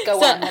 sorry.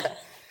 Go on, Heather.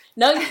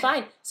 No, you're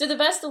fine. So the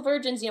Vestal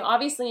Virgins,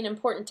 obviously an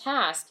important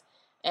task,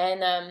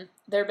 and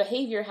their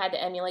behavior had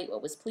to emulate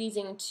what was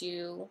pleasing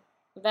to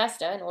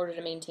Vesta in order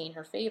to maintain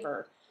her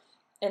favor.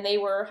 And they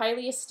were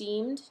highly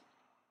esteemed.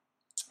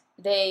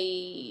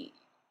 They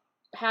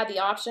had the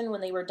option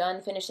when they were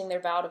done finishing their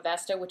vow to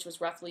Vesta, which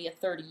was roughly a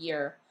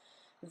 30-year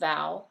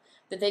vow,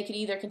 that they could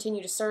either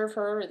continue to serve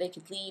her or they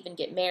could leave and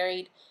get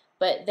married.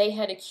 But they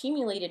had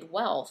accumulated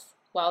wealth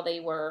while they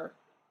were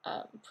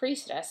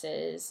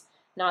priestesses.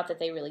 Not that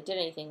they really did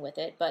anything with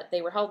it, but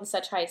they were held in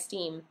such high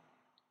esteem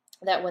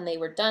that when they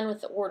were done with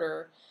the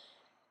order,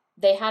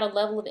 they had a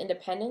level of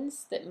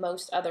independence that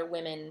most other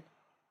women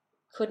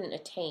couldn't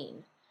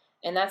attain.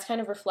 And that's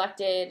kind of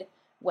reflected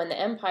when the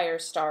empire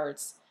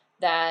starts,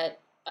 that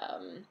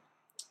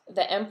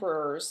the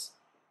emperors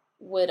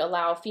would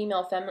allow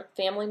female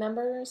family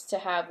members to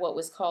have what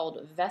was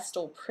called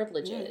Vestal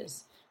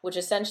privileges, which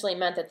essentially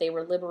meant that they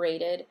were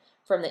liberated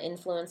from the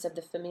influence of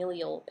the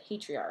familial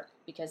patriarch,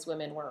 because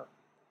women were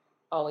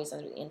always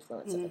under the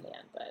influence of the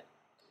man. But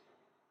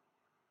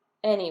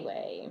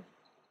anyway,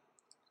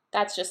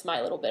 that's just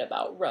my little bit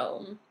about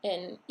Rome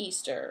and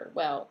Easter.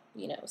 Well,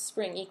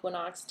 spring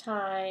equinox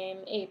time,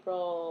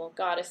 April,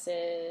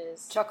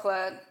 goddesses.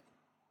 Chocolate.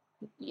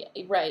 Yeah,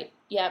 right.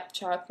 Yep,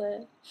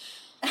 chocolate.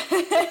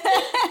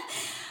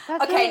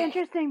 That's really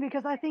interesting,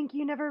 because I think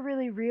you never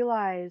really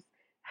realize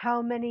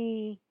how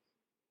many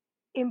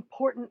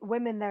important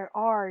women there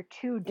are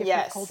to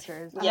different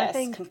cultures. And I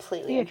think,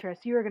 completely. Beatrice,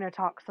 you were going to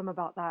talk some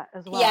about that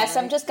as well. Yes,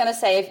 right? I'm just going to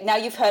say, now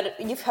you've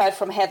heard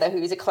from Heather, who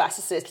is a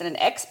classicist and an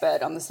expert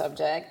on the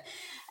subject,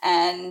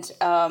 and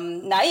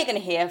now you're going to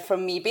hear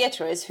from me,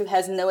 Beatrice, who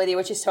has no idea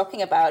what she's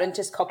talking about and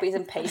just copies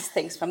and pastes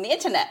things from the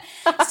internet.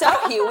 So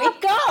here we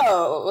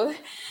go.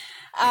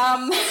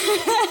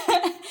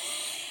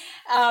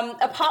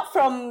 Apart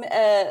from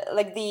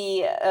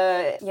the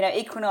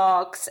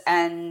equinox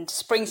and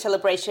spring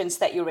celebrations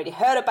that you already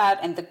heard about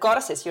and the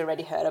goddesses you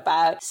already heard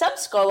about, some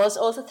scholars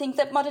also think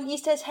that modern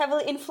Easter is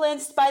heavily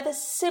influenced by the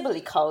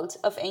Cybele cult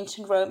of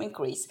ancient Rome and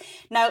Greece.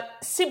 Now,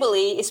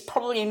 Cybele is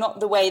probably not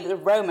the way the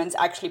Romans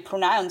actually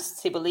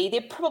pronounced Cybele. They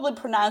probably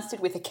pronounced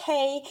it with a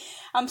K.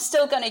 I'm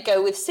still going to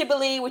go with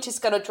Cybele, which is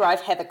going to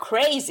drive Heather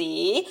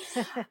crazy.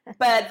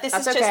 But this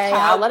is just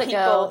how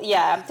people,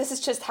 this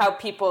is just how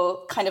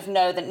people kind of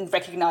know that and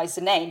recognize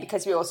the name,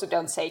 because we also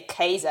don't say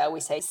Caesar, we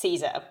say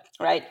Caesar,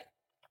 right?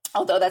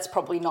 Although that's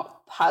probably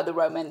not how the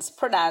Romans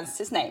pronounced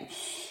his name.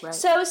 Right.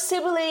 So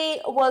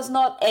Cybele was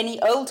not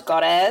any old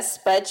goddess,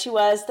 but she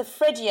was the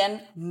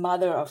Phrygian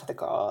mother of the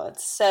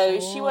gods. So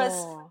she was,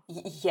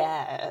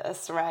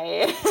 yes,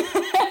 right.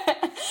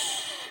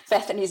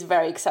 Bethany's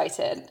very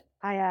excited.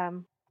 I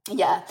am.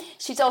 Yeah,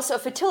 she's also a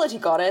fertility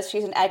goddess.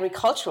 She's an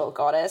agricultural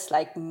goddess,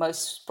 like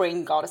most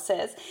spring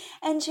goddesses,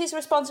 and she's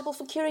responsible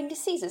for curing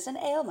diseases and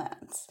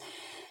ailments.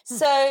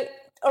 So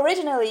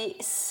originally,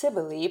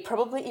 Cybele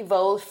probably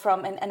evolved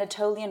from an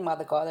Anatolian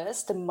mother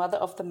goddess, the mother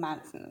of the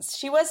mountains.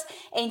 She was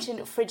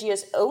ancient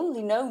Phrygia's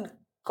only known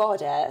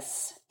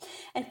goddess,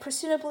 and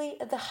presumably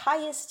the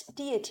highest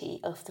deity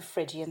of the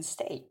Phrygian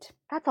state.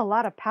 That's a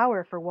lot of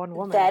power for one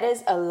woman. That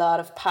is a lot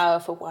of power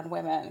for one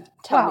woman.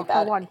 Tell me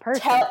about for one it.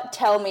 person.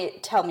 Tell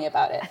me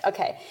about it.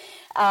 Okay.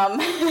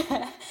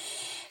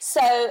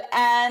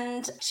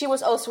 And she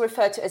was also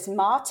referred to as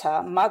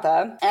Marta,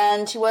 mother,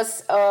 and she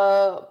was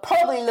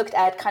probably looked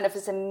at kind of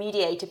as a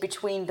mediator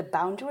between the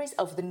boundaries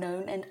of the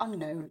known and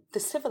unknown, the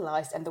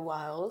civilized and the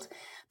wild,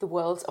 the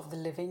worlds of the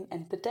living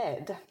and the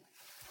dead.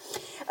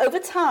 Over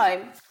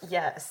time,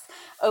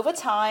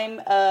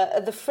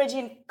 the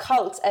Phrygian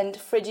cult and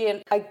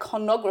Phrygian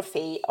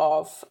iconography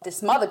of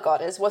this mother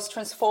goddess was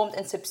transformed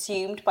and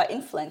subsumed by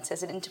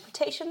influences and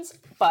interpretations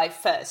by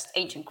first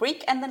ancient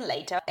Greek and then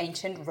later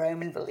ancient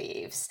Roman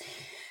beliefs.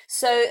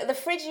 So the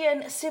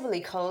Phrygian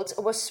Cybele cult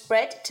was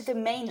spread to the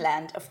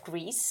mainland of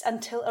Greece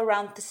until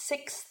around the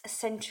 6th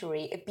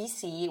century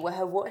BCE, where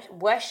her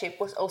worship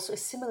was also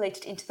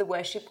assimilated into the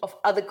worship of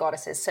other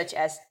goddesses, such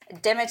as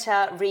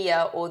Demeter,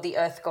 Rhea, or the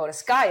earth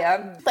goddess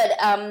Gaia. But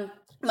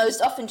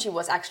most often she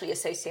was actually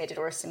associated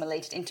or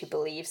assimilated into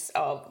beliefs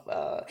of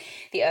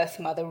the earth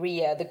mother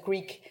Rhea, the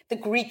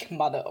Greek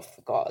mother of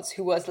the gods,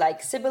 who was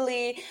like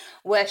Cybele,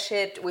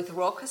 worshipped with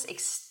raucous,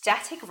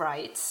 ecstatic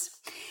rites.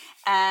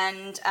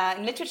 And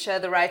in literature,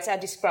 the rites are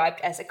described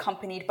as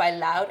accompanied by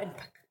loud and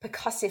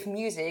percussive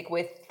music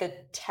with the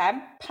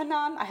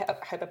tympanon, I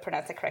hope I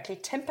pronounced that correctly,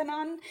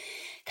 tympanon,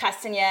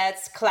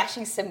 castanets,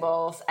 clashing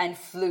cymbals, and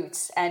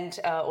flutes, and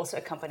also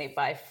accompanied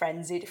by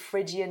frenzied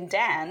Phrygian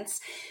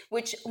dance,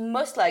 which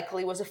most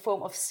likely was a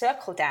form of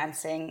circle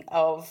dancing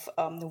of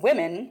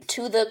women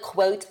to the,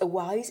 quote,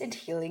 wise and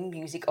healing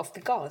music of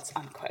the gods,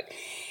 unquote.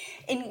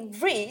 In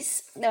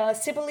Greece,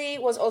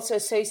 Cybele was also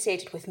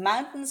associated with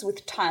mountains,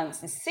 with towns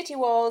and city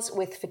walls,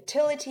 with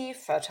fertility,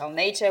 fertile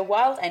nature,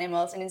 wild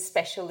animals, and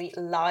especially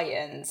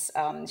lions.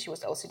 She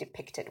was also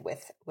depicted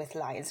with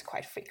lions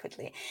quite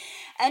frequently.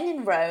 And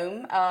in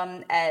Rome,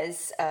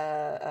 as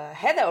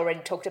Heather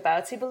already talked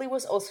about, Cybele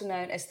was also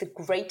known as the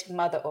Great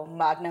Mother or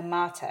Magna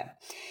Mater.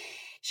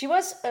 She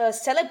was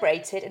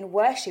celebrated and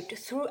worshipped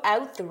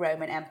throughout the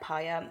Roman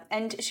Empire,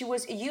 and she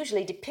was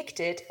usually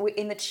depicted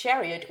in a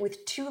chariot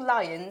with two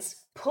lions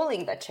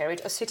pulling that chariot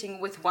or sitting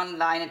with one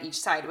lion on each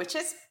side, which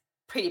is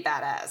pretty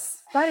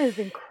badass. That is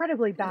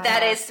incredibly badass.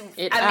 That is,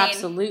 It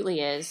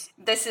absolutely is.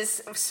 This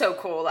is so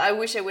cool. I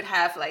wish I would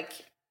have like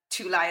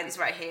two lions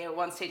right here,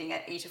 one sitting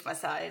at each of my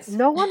sides.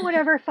 No one would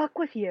ever fuck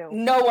with you.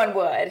 No one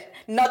would.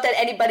 Not that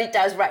anybody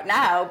does right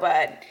now,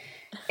 but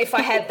if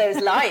I had those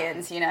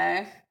lions, you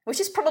know. Which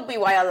is probably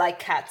why I like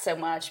cats so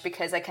much,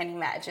 because I can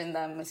imagine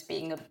them as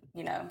being,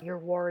 your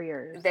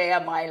warriors. They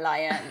are my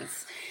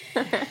lions.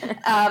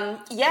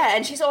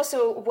 And she's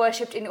also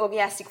worshipped in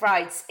orgiastic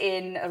rites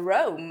in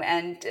Rome,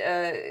 and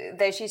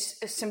there she's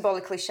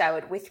symbolically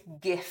showered with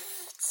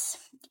gifts.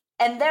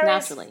 And there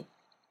Naturally.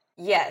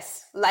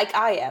 Yes, like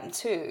I am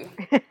too.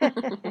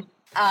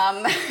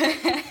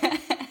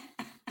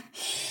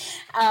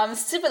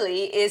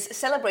 Cybele is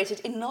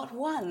celebrated in not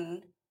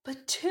one,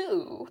 but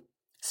two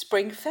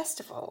spring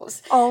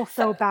festivals.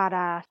 Also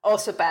badass.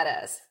 Also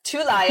badass.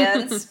 Two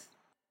lions,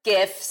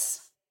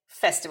 gifts,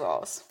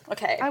 festivals.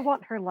 Okay. I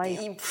want her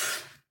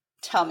life.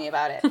 Tell me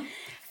about it.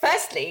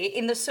 Firstly,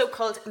 in the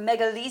so-called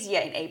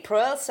Megalesia in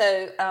April,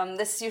 so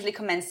this usually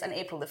commenced on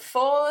April the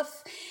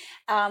 4th,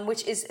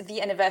 which is the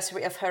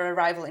anniversary of her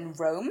arrival in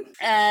Rome.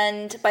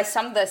 And by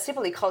some, the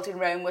Cybele cult in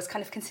Rome was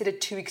kind of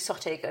considered too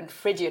exotic and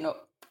Phrygian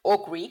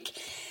or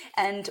Greek,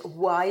 and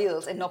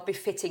wild and not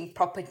befitting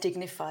proper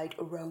dignified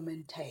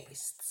Roman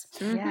tastes.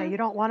 Mm-hmm. Yeah, you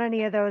don't want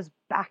any of those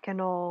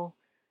bacchanal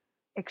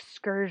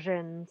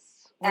excursions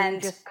where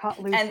you just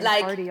cut loose and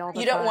party all the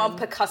time. You don't want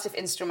percussive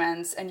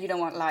instruments and you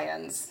don't want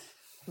lions.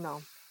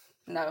 No.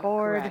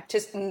 Bored. Correct.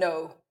 Just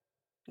no.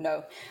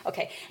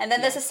 Okay. And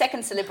then there's a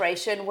second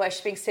celebration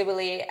worshipping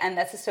Cybele, and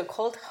that's the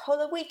so-called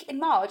Holy Week in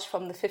March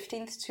from the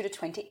 15th to the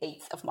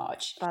 28th of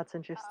March. That's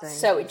interesting.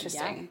 So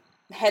interesting.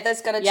 Yeah.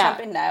 Heather's going to jump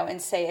in now and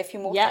say a few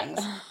more things.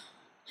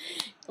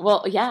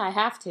 Well, yeah, I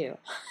have to.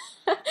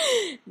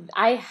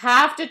 I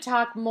have to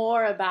talk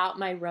more about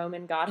my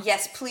Roman goddess.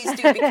 Yes, please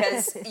do,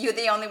 because you're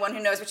the only one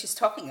who knows what she's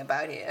talking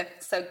about here.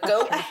 So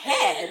go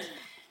ahead.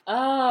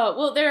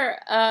 Well,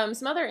 there are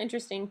some other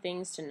interesting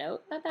things to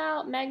note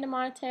about Magna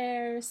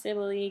Mater,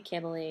 Cybele,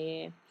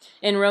 Cybele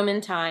in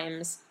Roman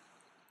times.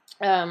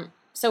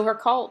 So her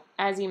cult,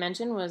 as you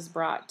mentioned, was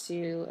brought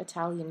to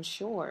Italian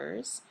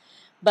shores,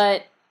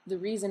 but the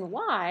reason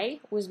why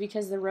was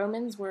because the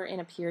Romans were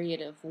in a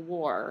period of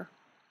war.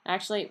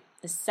 Actually,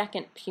 the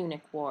Second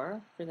Punic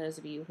War, for those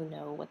of you who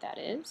know what that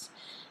is.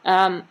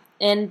 And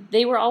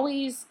they,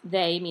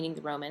 meaning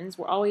the Romans,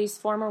 were always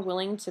far more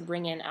willing to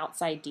bring in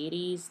outside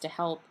deities to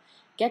help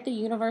get the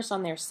universe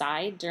on their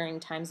side during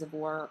times of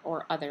war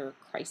or other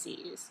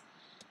crises.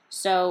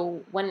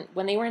 So when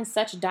they were in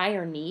such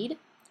dire need,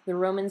 the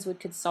Romans would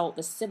consult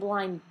the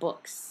Sibylline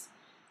books,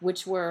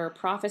 which were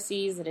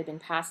prophecies that had been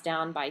passed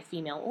down by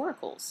female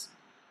oracles.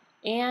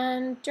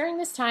 And during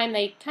this time,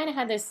 they kind of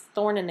had this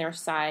thorn in their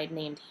side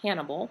named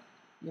Hannibal.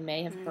 You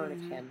may have heard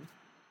of him.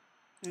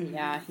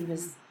 Yeah, he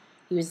was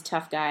a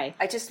tough guy.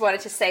 I just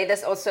wanted to say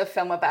there's also a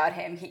film about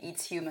him. He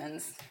eats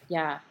humans.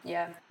 Yeah.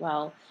 Yeah.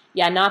 Well,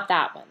 yeah, not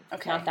that one.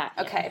 Okay. Not that.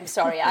 Okay, I'm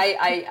sorry.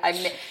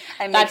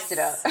 I mixed it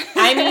up.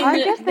 I mean, I'm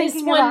just this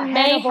thinking one about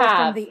may Hannibal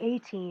have. from the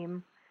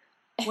A-Team,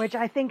 which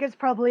I think is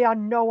probably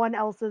on no one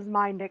else's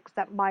mind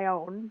except my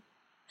own.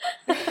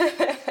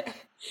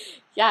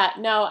 Yeah,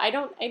 no, I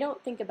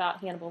don't think about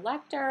Hannibal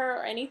Lecter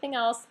or anything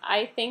else.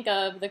 I think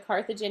of the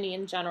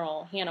Carthaginian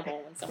general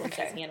Hannibal when someone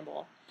says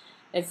Hannibal.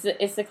 It's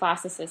the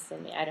classicist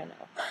in me. I don't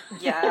know.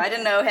 Yeah, I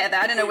don't know, Heather.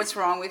 I don't know what's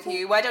wrong with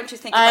you. Why don't you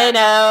think I about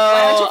know.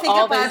 Why don't you think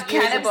all about those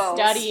years cannibals? of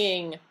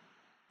studying.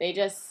 They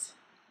just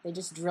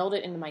drilled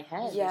it into my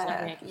head. There's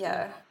nothing I can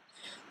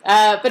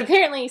do. But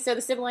apparently, so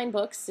the Sibylline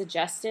books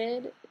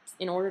suggested,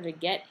 in order to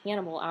get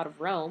Hannibal out of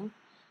Rome,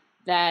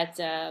 that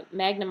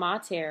Magna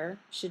Mater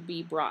should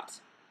be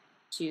brought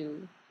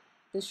to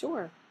the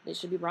shore. They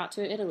should be brought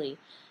to Italy.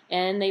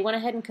 And they went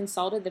ahead and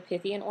consulted the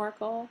Pythian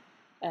oracle,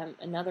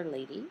 another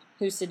lady,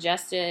 who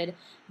suggested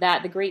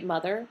that the Great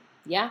Mother,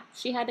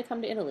 she had to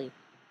come to Italy.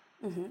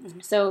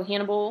 So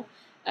Hannibal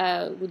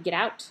would get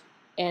out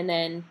and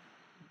then,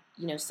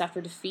 suffer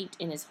defeat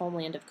in his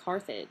homeland of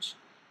Carthage.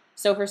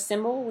 So her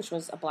symbol, which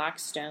was a black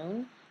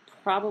stone,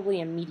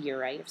 probably a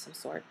meteorite of some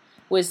sort,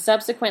 was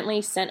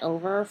subsequently sent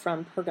over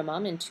from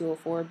Pergamum in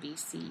 204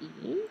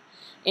 BCE.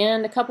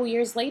 And a couple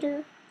years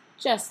later,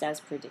 just as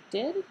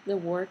predicted, the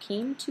war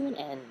came to an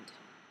end.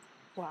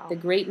 Wow. The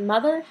Great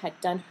Mother had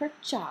done her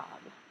job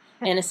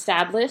and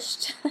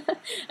established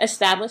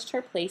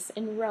her place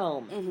in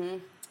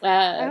Rome.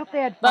 I hope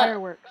they had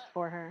fireworks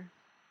for her.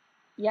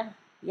 Yeah.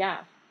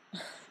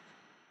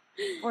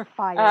 Or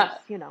fires,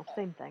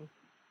 same thing.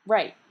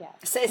 Right, yeah.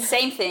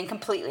 Same thing,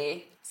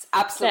 completely. It's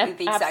absolutely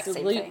the exact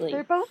same thing.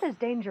 They're both as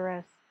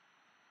dangerous.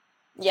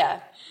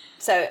 Yeah.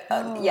 So,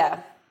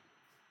 yeah.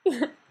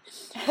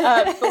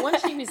 But when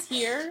she was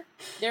here,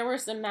 there were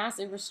some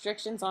massive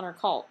restrictions on her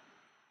cult.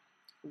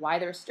 Why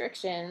the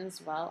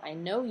restrictions? Well, I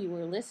know you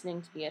were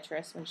listening to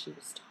Beatrice when she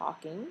was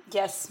talking.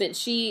 Yes. But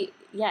some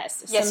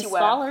you were.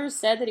 scholars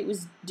said that it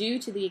was due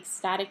to the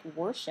ecstatic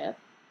worship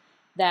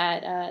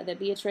that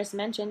Beatrice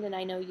mentioned, and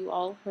I know you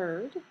all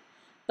heard.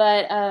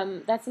 But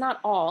that's not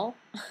all.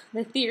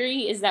 The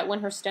theory is that when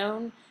her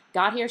stone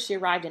got here, she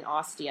arrived in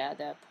Ostia,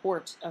 the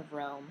port of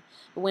Rome.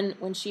 But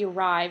when she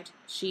arrived,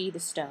 the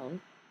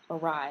stone,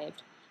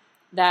 arrived,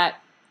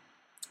 that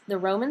the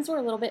Romans were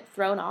a little bit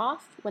thrown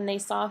off when they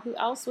saw who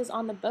else was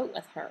on the boat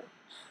with her.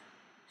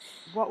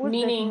 What was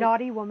this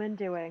naughty woman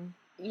doing?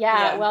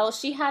 Yeah, well,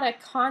 she had a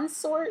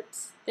consort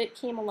that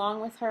came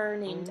along with her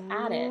named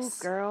Attis.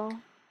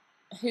 Girl.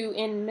 Who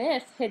in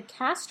myth had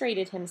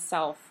castrated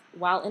himself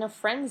while in a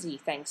frenzy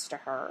thanks to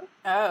her.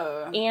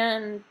 Oh.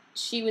 And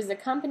she was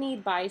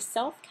accompanied by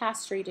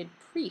self-castrated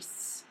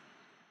priests.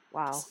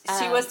 Wow.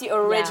 She was the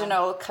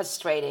original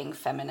castrating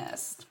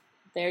feminist.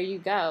 There you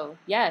go.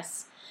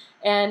 Yes.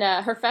 And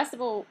her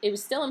festival, it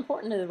was still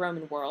important to the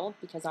Roman world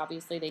because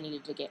obviously they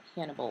needed to get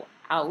Hannibal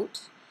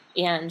out.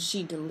 And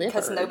she delivered.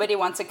 Because nobody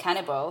wants a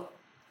cannibal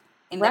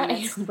in their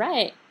midst.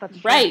 Right.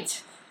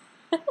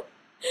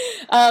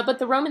 But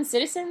the Roman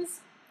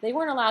citizens, they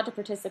weren't allowed to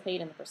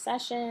participate in the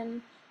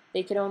procession.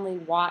 They could only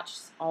watch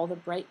all the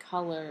bright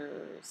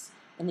colors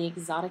and the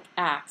exotic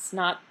acts.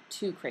 Not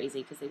too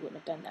crazy because they wouldn't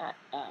have done that.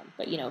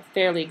 But,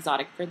 fairly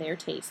exotic for their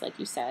taste, like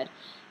you said.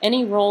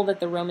 Any role that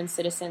the Roman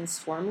citizens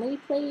formally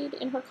played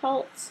in her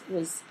cult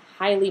was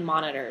highly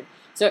monitored.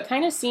 So it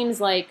kind of seems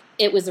like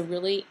it was a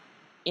really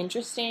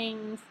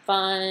interesting,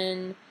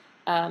 fun,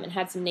 and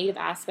had some native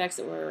aspects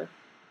that were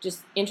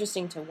just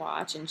interesting to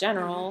watch in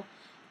general.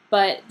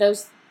 But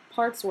those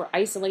parts were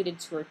isolated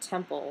to her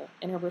temple,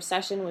 and her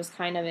procession was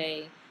kind of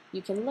a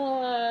you can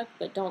look,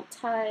 but don't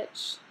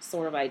touch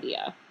sort of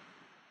idea.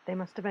 They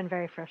must have been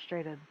very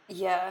frustrated.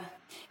 Yeah.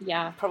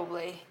 Yeah.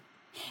 Probably.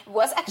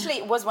 Was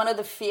one of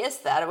the fears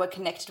that were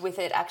connected with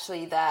it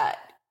actually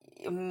that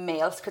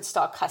males could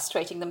start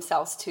castrating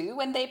themselves too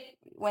when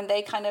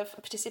they kind of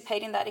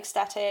participate in that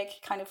ecstatic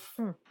kind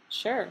of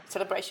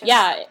celebration?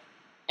 Yeah,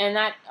 and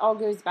that all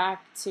goes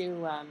back to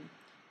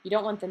you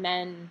don't want the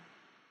men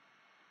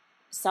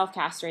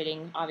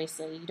self-castrating,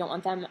 obviously. You don't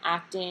want them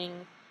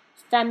acting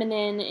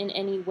feminine in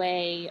any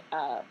way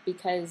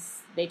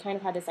because they kind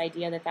of had this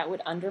idea that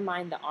would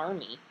undermine the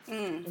army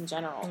in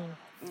general.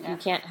 You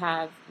can't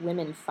have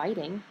women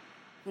fighting.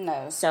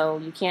 No. So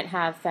you can't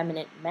have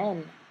feminine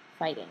men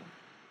fighting.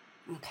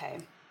 Okay.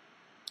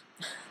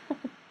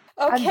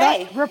 And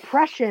thus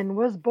repression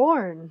was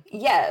born.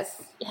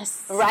 Yes.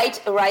 Right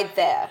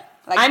there.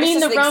 Like,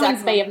 the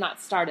Romans may have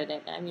not started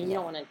it. You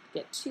don't want to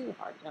get too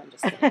hard. No, I'm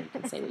just kidding. You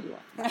can say what you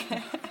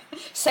want.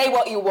 Say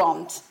what you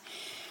want.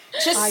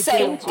 Just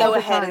go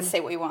ahead and say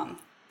what you want.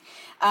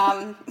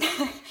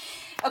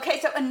 Okay,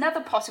 so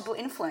another possible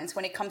influence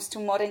when it comes to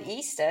modern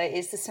Easter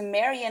is the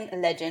Sumerian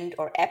legend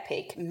or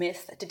epic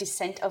myth, the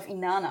descent of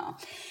Inanna.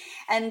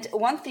 And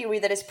one theory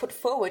that is put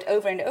forward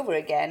over and over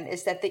again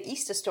is that the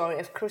Easter story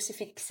of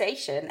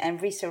crucifixion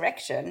and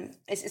resurrection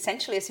is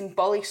essentially a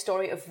symbolic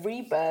story of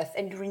rebirth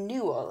and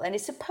renewal, and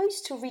is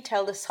supposed to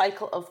retell the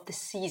cycle of the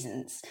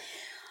seasons.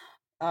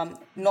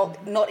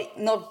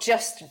 Not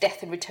just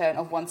death and return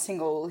of one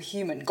single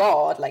human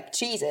god like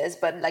Jesus,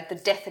 but like the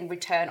death and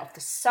return of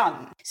the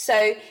sun.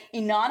 So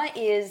Inanna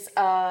is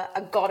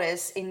a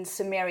goddess in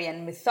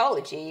Sumerian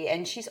mythology,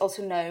 and she's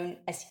also known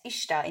as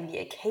Ishtar in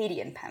the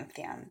Akkadian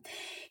pantheon.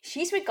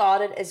 She's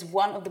regarded as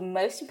one of the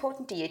most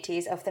important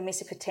deities of the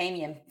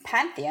Mesopotamian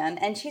pantheon,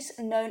 and she's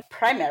known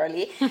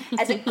primarily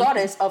as a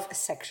goddess of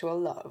sexual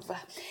love.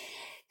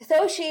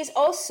 Though she's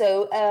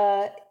also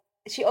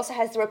she also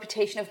has the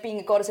reputation of being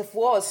a goddess of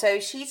war, so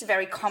she's a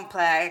very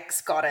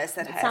complex goddess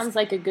that has... Sounds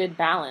like a good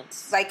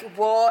balance. Like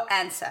war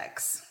and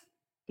sex.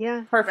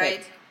 Yeah.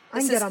 Perfect. Right? I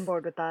can get on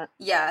board with that.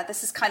 Yeah,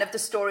 this is kind of the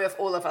story of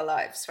all of our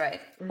lives, right?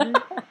 Mm-hmm.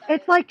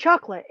 It's like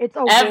chocolate. It's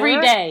a every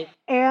war day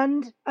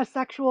and a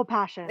sexual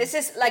passion. These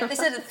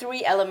are the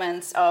three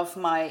elements of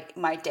my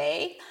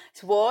day.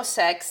 It's war,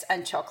 sex,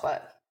 and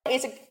chocolate.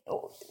 The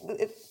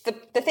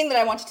thing that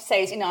I wanted to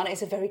say is Inanna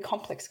is a very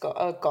complex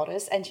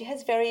goddess, and she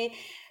has very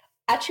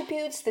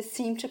attributes that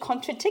seem to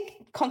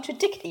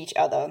contradict each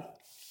other.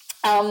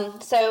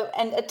 And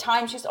at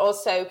times she's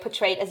also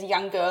portrayed as a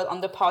young girl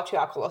under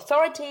patriarchal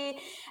authority,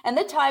 and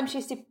at times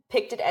she's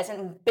depicted as an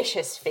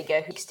ambitious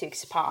figure who seeks to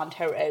expand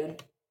her own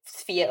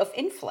sphere of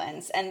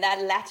influence, and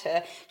that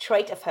latter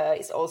trait of her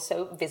is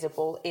also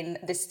visible in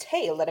this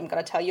tale that I'm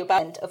going to tell you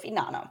about of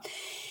Inanna.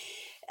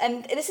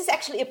 And this is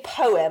actually a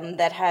poem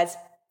that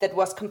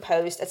was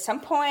composed at some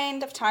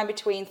point of time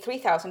between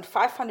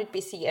 3500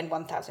 BC and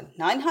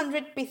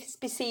 1900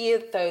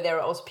 BC, though there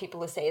are also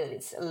people who say that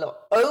it's a lot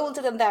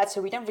older than that,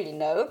 so we don't really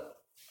know.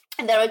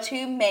 And there are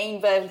two main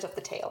versions of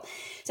the tale.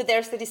 So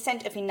there's the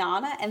descent of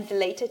Inanna and the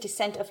later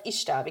descent of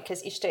Ishtar,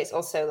 because Ishtar is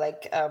also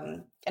like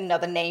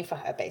another name for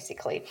her,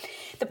 basically.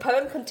 The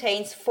poem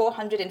contains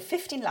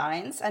 415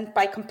 lines, and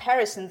by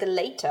comparison, the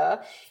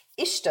later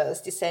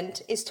Ishtar's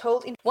descent is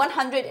told in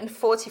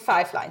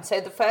 145 lines.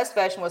 So the first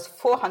version was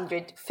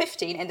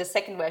 415 and the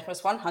second version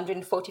was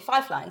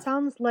 145 lines.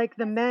 Sounds like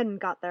the men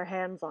got their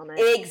hands on it.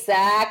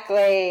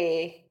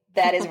 Exactly.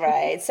 That is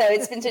right. So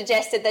it's been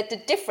suggested that the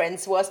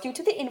difference was due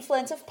to the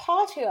influence of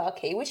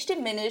patriarchy, which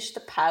diminished the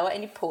power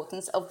and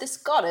importance of this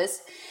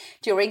goddess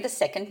during the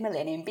second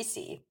millennium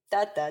BC.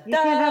 You can't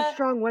have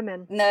strong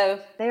women. No.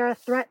 They are a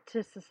threat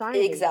to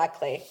society.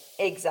 Exactly.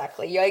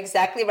 You're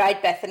exactly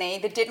right, Bethany.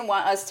 They didn't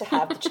want us to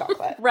have the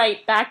chocolate.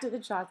 Right, back to the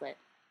chocolate.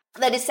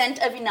 The descent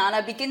of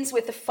Inanna begins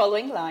with the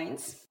following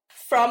lines.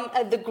 From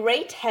the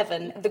great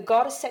heaven, the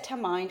goddess set her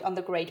mind on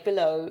the great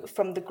below.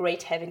 From the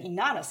great heaven,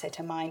 Inanna set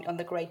her mind on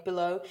the great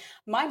below.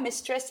 My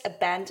mistress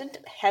abandoned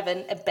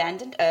heaven,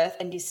 abandoned earth,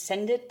 and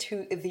descended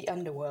to the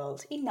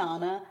underworld.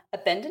 Inanna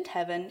abandoned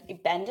heaven,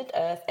 abandoned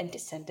earth, and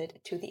descended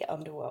to the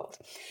underworld.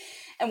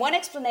 And one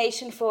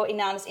explanation for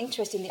Inanna's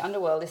interest in the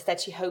underworld is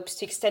that she hopes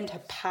to extend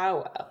her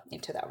power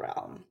into that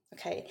realm.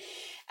 Okay,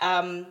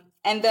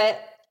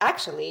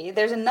 Actually,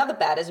 there's another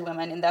badass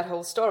woman in that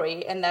whole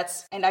story, and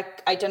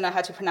I don't know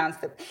how to pronounce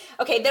them.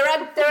 Okay, there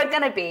are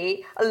gonna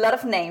be a lot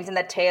of names in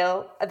that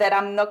tale that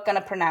I'm not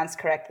gonna pronounce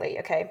correctly.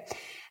 Okay,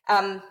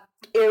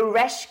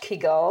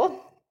 Ereshkigal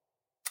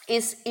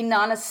is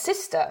Inanna's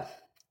sister,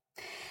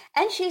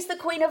 and she's the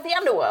queen of the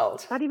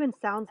underworld. That even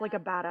sounds like a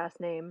badass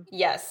name.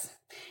 Yes.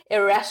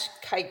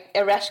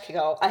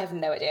 Ereshkigal, I have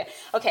no idea.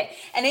 Okay,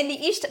 and in the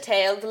Easter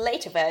tale, the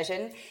later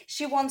version,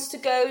 she wants to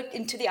go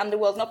into the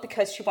underworld not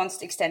because she wants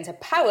to extend her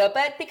power,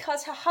 but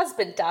because her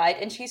husband died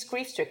and she's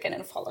grief-stricken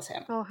and follows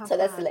him. Oh, how so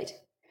that's the later.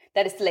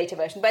 That is the later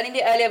version. But in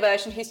the earlier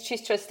version,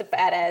 she's just a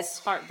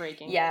badass.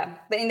 Heartbreaking. Yeah,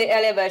 but in the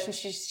earlier version,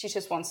 she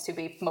just wants to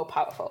be more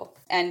powerful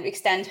and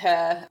extend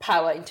her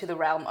power into the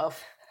realm of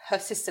her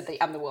sister, the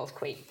Underworld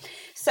Queen.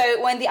 So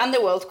when the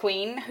Underworld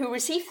Queen, who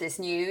received this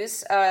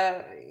news,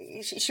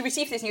 she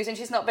received this news and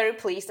she's not very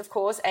pleased, of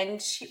course, and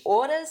she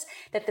orders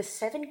that the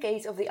 7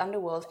 gates of the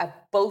underworld are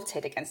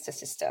bolted against her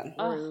sister.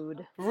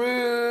 Rude.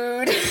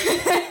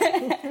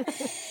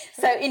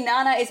 So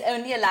Inanna is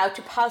only allowed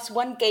to pass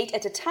 1 gate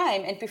at a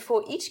time, and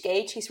before each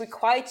gate, she's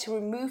required to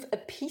remove a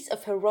piece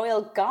of her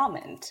royal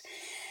garment.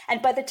 And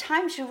by the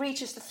time she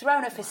reaches the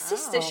throne of her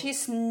sister,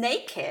 she's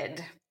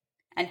naked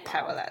and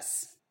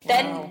powerless.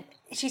 Then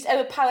she's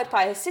overpowered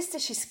by her sister.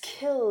 She's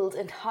killed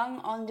and hung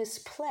on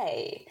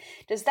display.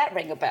 Does that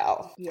ring a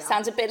bell? Yeah.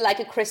 Sounds a bit like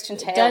a Christian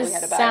tale we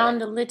had about it. Does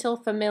sound a little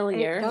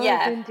familiar. It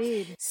does,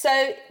 indeed.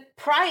 So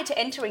prior to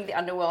entering the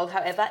underworld,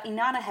 however,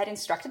 Inanna had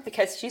instructed,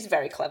 because she's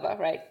very clever,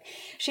 right?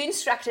 She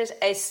instructed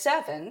a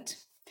servant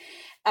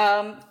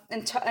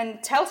and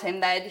tells him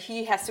that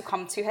he has to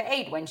come to her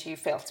aid when she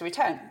fails to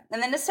return.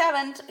 And then the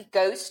seventh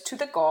goes to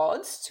the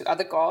gods, to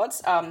other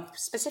gods,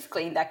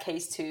 specifically in that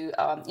case to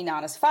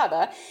Inanna's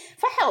father,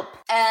 for help.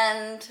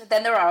 And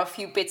then there are a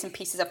few bits and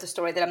pieces of the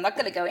story that I'm not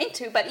going to go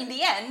into, but in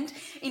the end,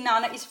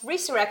 Inanna is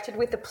resurrected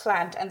with the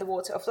plant and the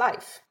water of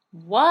life.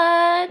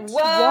 What?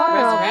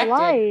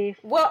 Life.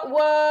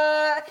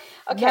 What?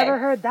 Okay. Never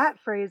heard that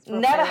phrase before.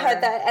 Never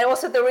heard that. And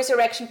also the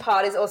resurrection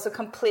part is also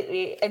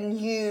completely a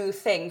new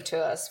thing to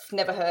us.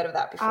 Never heard of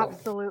that before.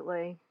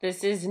 Absolutely.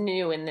 This is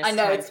new in this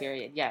time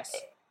period, yes.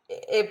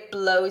 It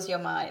blows your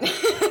mind.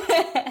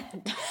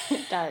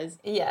 It does.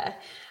 Yeah.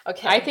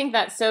 Okay. I think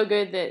that's so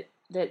good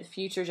that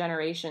future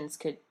generations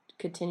could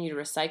continue to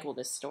recycle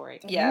this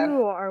story. Yeah.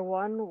 You are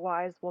one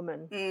wise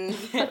woman.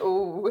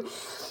 Ooh.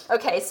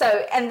 Okay, so,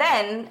 and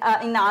then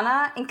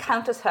Inanna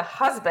encounters her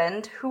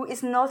husband, who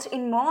is not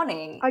in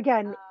mourning.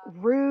 Again,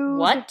 rude.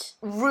 What?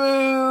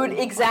 Rude,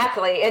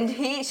 exactly. And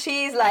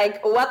she's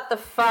like, what the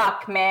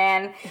fuck,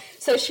 man?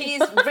 So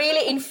she's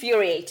really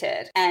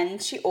infuriated,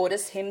 and she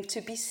orders him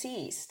to be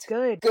seized.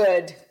 Good.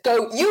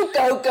 Go, you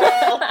go,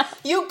 girl.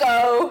 You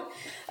go.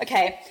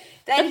 Okay.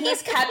 Then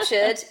he's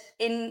captured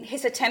in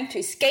his attempt to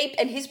escape,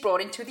 and he's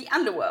brought into the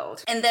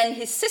underworld. And then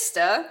his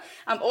sister,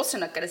 I'm also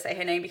not going to say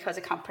her name because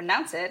I can't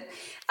pronounce it,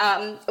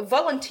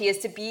 volunteers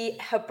to be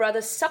her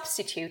brother's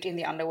substitute in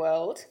the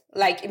underworld,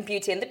 like in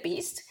Beauty and the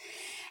Beast.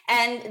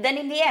 And then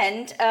in the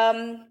end,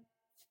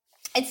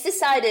 it's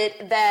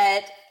decided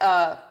that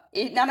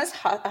Inanna's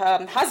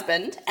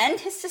husband and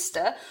his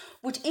sister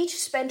would each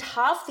spend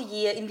half the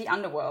year in the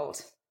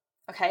underworld.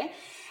 Okay?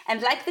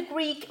 And like the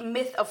Greek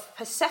myth of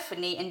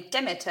Persephone and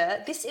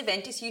Demeter, this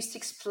event is used to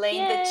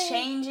explain the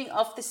changing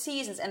of the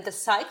seasons and the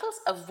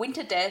cycles of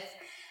winter death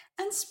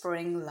and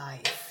spring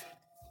life.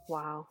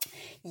 Wow.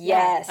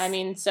 Yes. Yeah. I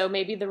mean, so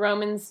maybe the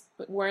Romans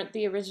weren't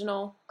the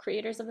original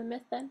creators of the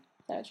myth then?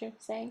 Is that what you're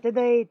saying? Did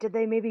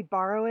they maybe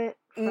borrow it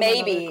from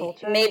maybe another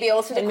culture? Maybe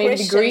also the maybe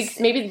Christians.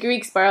 Maybe the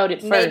Greeks borrowed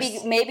it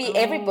first. Maybe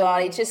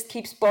everybody just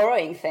keeps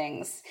borrowing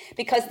things.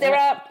 Because there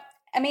are...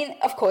 I mean,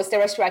 of course, there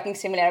are striking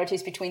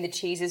similarities between the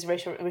Jesus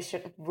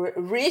resurrection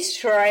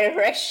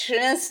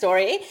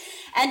story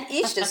and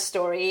Easter's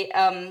story,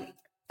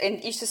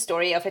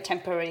 of a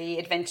temporary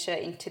adventure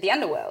into the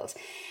underworld.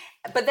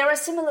 But there are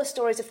similar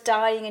stories of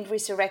dying and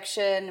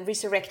resurrection,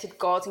 resurrected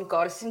gods and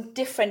goddesses in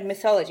different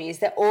mythologies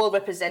that all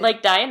represent...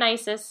 Like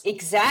Dionysus.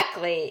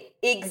 Exactly.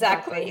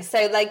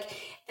 So, like,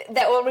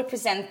 they all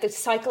represent the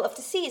cycle of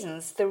the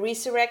seasons, the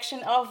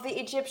resurrection of the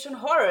Egyptian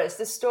Horus,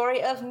 the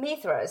story of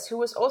Mithras, who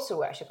was also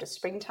worshipped at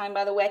springtime,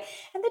 by the way,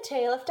 and the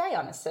tale of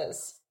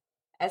Dionysus,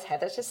 as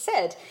Heather just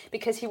said,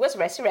 because he was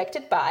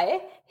resurrected by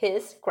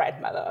his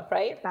grandmother,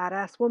 right?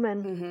 Badass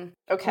woman.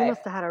 Mm-hmm. Okay. He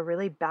must have had a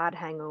really bad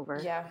hangover.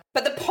 Yeah.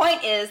 But the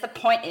point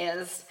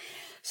is,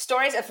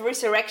 stories of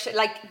resurrection,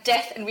 like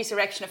death and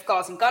resurrection of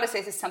gods and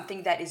goddesses, is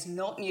something that is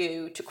not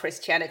new to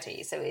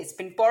Christianity. So it's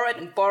been borrowed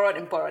and borrowed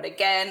and borrowed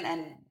again,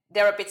 and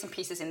there are bits and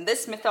pieces in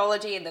this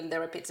mythology, and then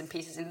there are bits and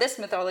pieces in this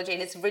mythology,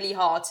 and it's really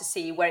hard to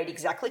see where it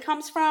exactly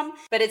comes from,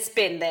 but it's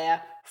been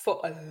there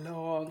for a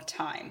long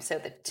time. So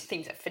the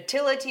things of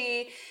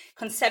fertility,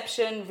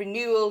 conception,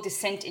 renewal,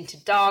 descent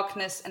into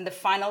darkness, and the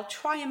final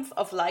triumph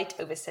of light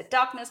over said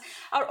darkness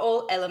are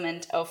all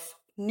element of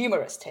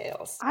numerous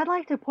tales. I'd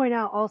like to point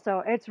out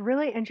also, it's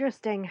really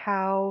interesting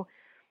how,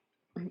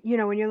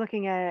 when you're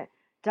looking at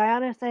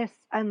Dionysus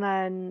and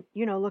then,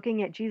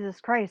 looking at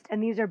Jesus Christ,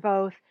 and these are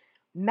both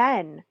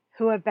men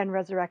who have been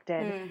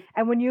resurrected.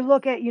 And when you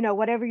look at,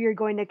 whatever you're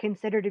going to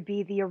consider to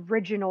be the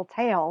original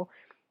tale,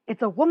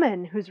 it's a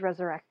woman who's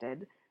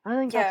resurrected. I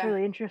think that's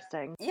really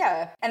interesting.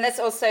 Yeah. And that's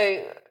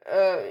also,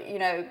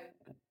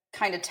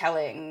 kind of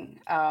telling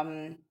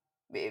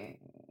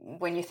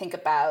when you think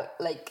about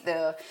like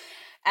the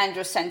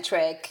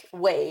androcentric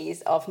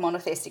ways of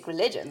monotheistic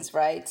religions,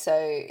 right? So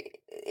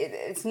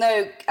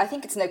I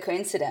think it's no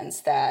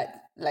coincidence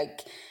that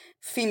like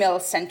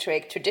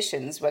female-centric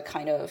traditions were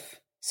kind of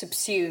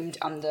subsumed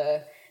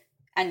under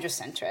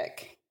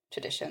androcentric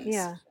traditions.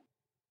 Yeah.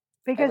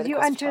 Because you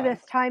enter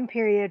this time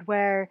period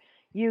where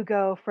you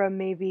go from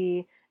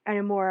maybe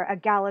a more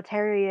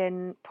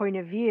egalitarian point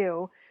of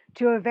view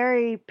to a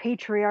very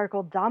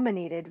patriarchal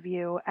dominated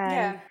view,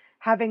 and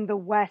having the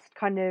West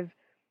kind of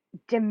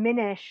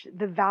diminish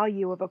the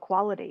value of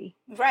equality.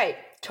 Right.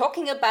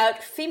 Talking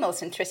about female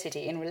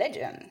centricity in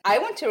religion, I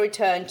want to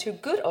return to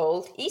good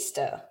old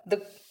Easter,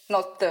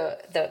 not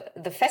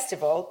the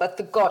festival, but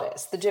the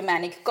goddess, the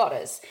Germanic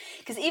goddess.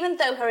 Because even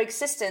though her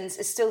existence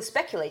is still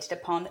speculated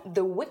upon,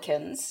 the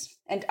Wiccans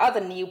and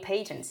other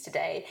neo-pagans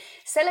today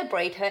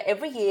celebrate her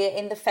every year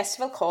in the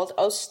festival called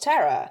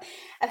Ostara,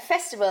 a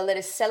festival that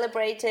is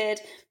celebrated,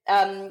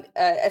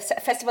 a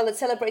festival that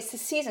celebrates the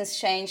seasons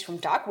change from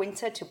dark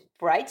winter to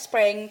bright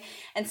spring.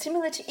 And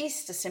similar to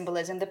Easter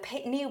symbolism, the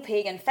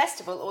neo-pagan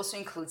festival also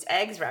includes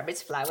eggs,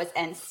 rabbits, flowers,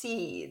 and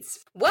seeds.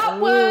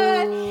 What?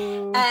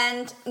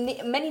 And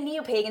many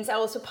neo-pagans are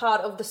also part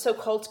of the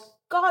so-called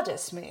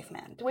goddess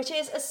movement, which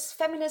is a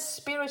feminist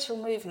spiritual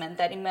movement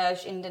that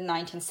emerged in the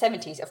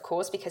 1970s, of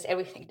course, because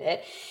everything did.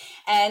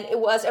 And it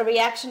was a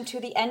reaction to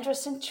the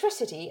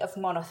androcentricity of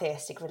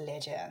monotheistic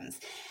religions.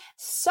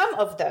 Some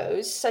of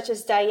those, such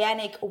as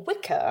Dianic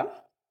Wicca,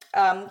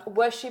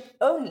 worship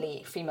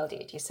only female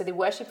deities. So they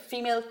worship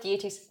female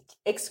deities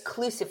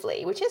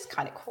exclusively, which is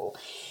kind of cool.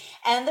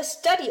 And the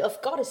study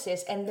of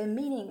goddesses and their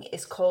meaning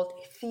is called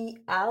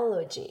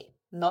theology,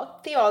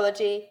 not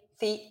theology,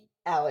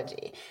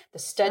 theology. The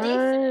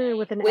study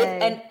with an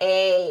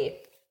A.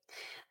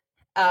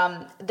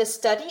 The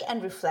study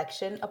and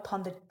reflection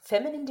upon the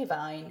feminine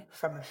divine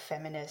from a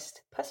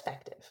feminist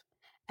perspective.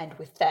 And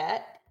with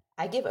that,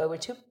 I give over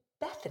to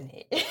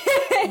Bethany.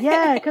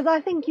 Yeah, because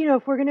I think,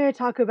 if we're going to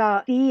talk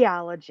about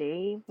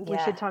theology, we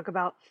should talk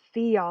about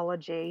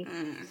theology.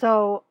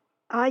 So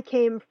I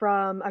came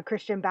from a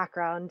Christian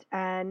background,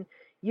 and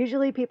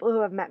usually people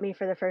who have met me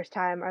for the first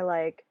time are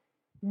like,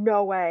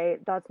 no way,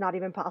 that's not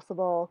even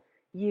possible.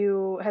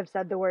 You have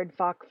said the word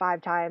fuck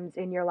 5 times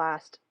in your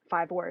last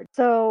 5 words.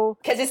 So,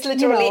 because it's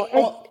literally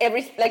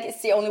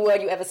it's the only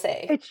word you ever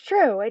say. It's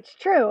true.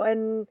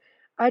 And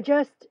I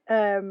just,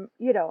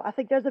 I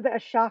think there's a bit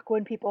of shock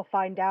when people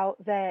find out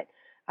that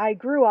I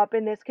grew up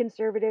in this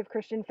conservative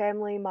Christian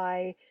family.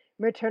 My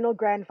maternal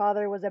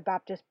grandfather was a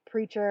Baptist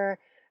preacher.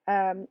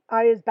 I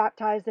was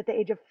baptized at the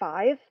age of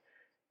 5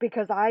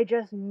 because I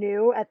just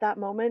knew at that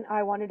moment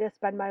I wanted to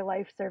spend my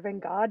life serving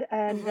God.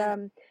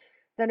 And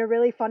then a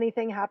really funny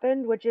thing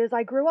happened, which is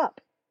I grew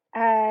up.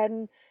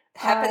 And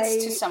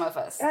happens to some of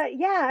us.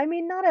 Yeah, I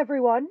mean, not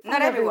everyone.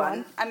 Not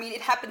everyone. I mean,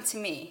 it happened to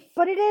me.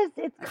 But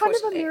it's kind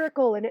of a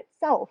miracle in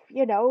itself,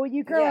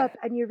 You grow up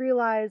and you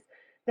realize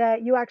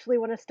that you actually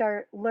want to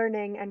start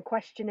learning and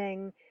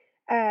questioning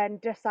and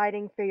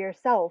deciding for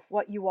yourself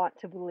what you want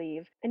to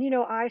believe. And,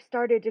 I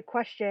started to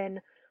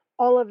question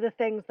all of the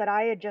things that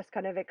I had just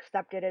kind of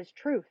accepted as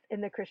truth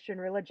in the Christian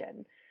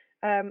religion.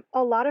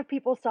 A lot of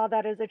people saw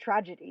that as a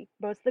tragedy.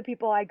 Most of the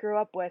people I grew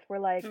up with were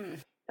like,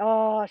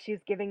 oh,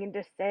 she's giving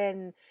into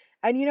sin.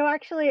 And,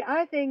 actually,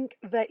 I think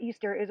that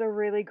Easter is a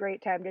really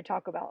great time to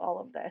talk about all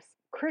of this.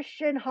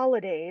 Christian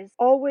holidays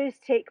always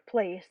take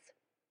place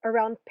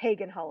around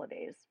pagan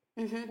holidays,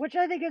 which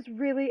I think is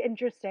really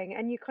interesting.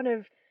 And you kind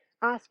of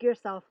ask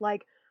yourself,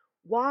 like,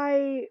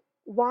 why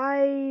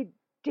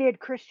did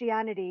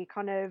Christianity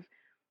kind of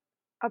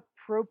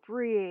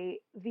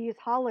appropriate these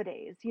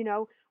holidays?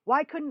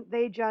 Why couldn't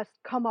they just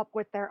come up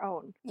with their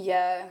own?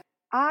 Yeah.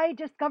 I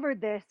discovered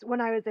this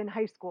when I was in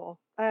high school.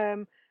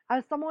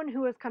 As someone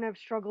who was kind of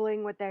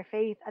struggling with their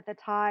faith at the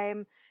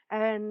time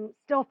and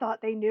still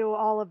thought they knew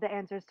all of the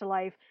answers to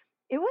life,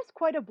 it was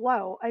quite a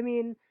blow. I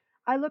mean,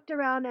 I looked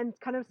around and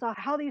kind of saw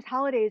how these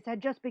holidays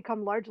had just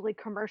become largely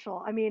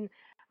commercial. I mean,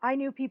 I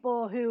knew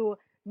people who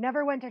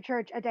never went to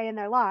church a day in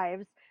their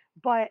lives,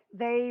 but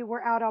they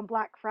were out on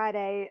Black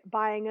Friday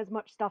buying as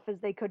much stuff as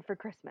they could for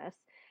Christmas.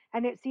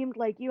 And it seemed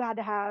like you had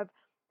to have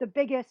the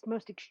biggest,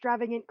 most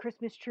extravagant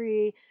Christmas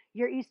tree.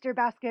 Your Easter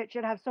basket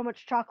should have so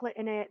much chocolate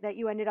in it that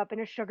you ended up in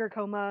a sugar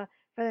coma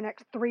for the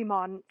next 3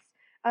 months.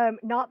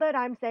 Not that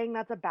I'm saying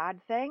that's a bad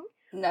thing.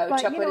 No,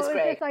 but, chocolate is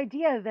great. It's this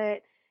idea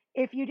that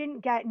if you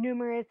didn't get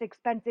numerous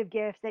expensive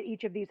gifts at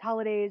each of these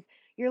holidays,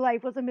 your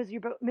life was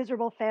a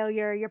miserable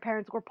failure. Your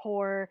parents were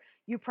poor.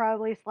 You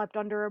probably slept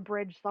under a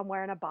bridge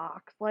somewhere in a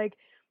box. Like,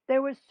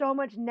 there was so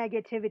much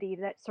negativity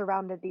that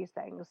surrounded these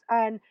things.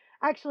 And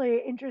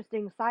actually,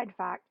 interesting side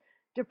fact,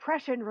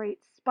 depression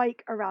rates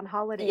spike around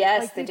holidays.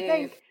 Yes, like, they do.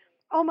 Think,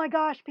 oh my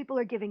gosh, people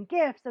are giving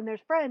gifts and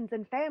there's friends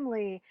and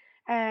family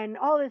and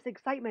all this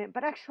excitement.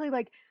 But actually,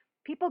 like,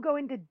 people go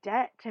into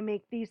debt to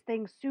make these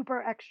things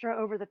super extra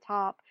over the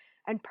top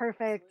and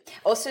perfect.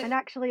 Also, and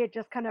actually, it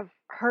just kind of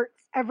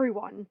hurts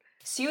everyone.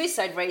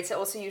 Suicide rates are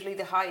also usually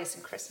the highest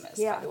in Christmas,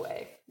 by the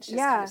way. It's just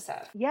kind of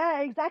sad.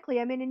 Yeah, exactly.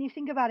 I mean, and you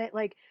think about it,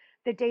 like,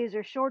 the days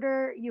are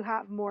shorter, you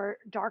have more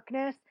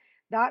darkness.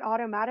 That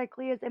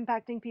automatically is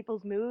impacting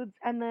people's moods.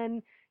 And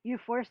then you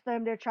force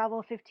them to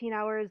travel 15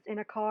 hours in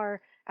a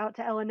car out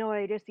to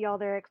Illinois to see all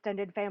their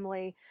extended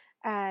family.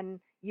 And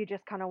you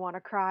just kind of want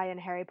to cry, and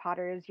Harry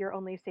Potter is your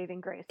only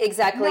saving grace.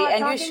 Exactly. Not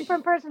and talking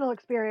from personal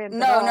experience.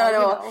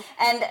 No.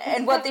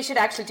 And what they should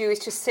actually do is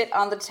just sit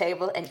on the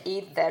table and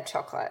eat their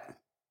chocolate.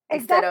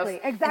 Exactly.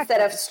 Instead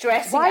of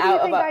stressing Why out. Why do you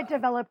think I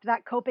developed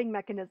that coping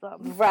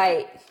mechanism?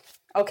 Right.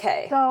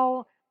 Okay.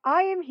 So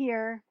I am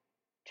here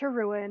to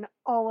ruin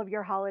all of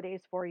your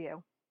holidays for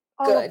you.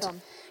 All Good. of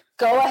them.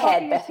 Go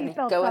ahead, Bethany.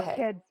 Go ahead.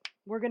 Kids.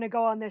 We're going to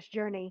go on this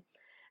journey.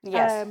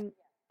 Yes.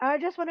 I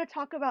just want to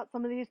talk about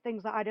some of these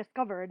things that I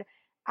discovered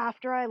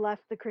after I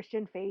left the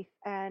Christian faith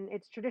and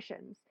its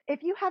traditions.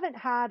 If you haven't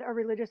had a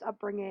religious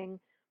upbringing,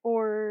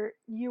 or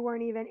you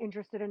weren't even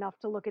interested enough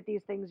to look at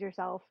these things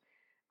yourself,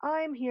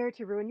 I'm here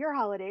to ruin your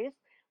holidays.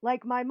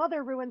 Like my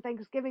mother ruined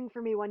Thanksgiving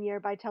for me one year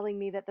by telling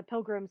me that the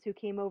pilgrims who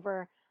came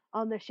over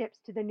on the ships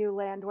to the new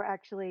land were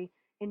actually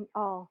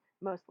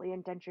mostly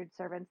indentured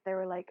servants. There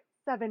were like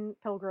 7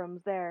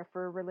 pilgrims there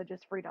for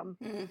religious freedom.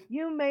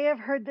 You may have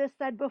heard this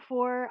said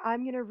before.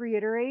 I'm going to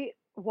reiterate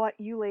what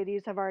you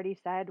ladies have already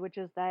said, which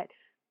is that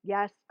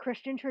yes,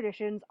 Christian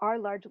traditions are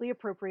largely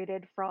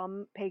appropriated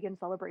from pagan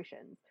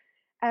celebrations.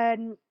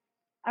 And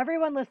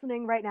everyone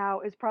listening right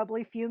now is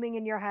probably fuming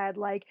in your head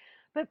like,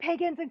 but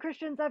pagans and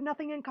Christians have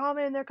nothing in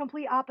common, they're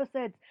complete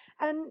opposites.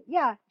 And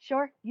yeah,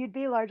 sure, you'd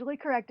be largely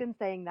correct in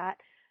saying that.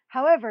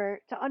 However,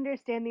 to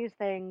understand these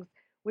things,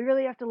 we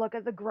really have to look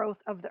at the growth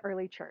of the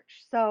early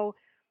church. So,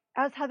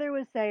 as Heather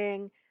was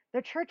saying,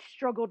 the church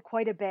struggled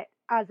quite a bit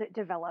as it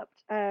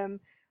developed.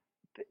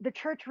 The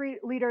church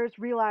leaders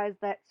realized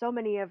that so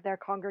many of their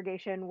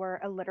congregation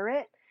were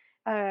illiterate.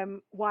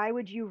 Why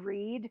would you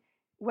read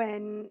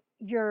when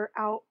you're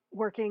out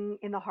working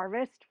in the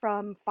harvest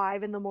from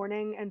 5 in the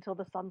morning until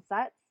the sun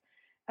sets?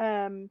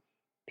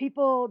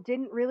 People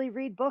didn't really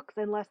read books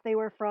unless they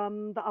were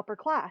from the upper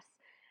class.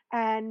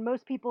 And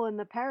most people in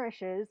the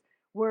parishes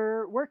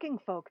were working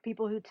folk,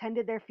 people who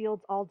tended their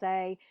fields all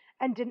day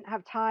and didn't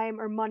have time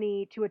or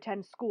money to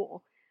attend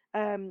school.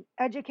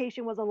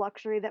 Education was a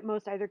luxury that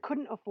most either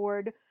couldn't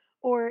afford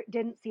or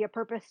didn't see a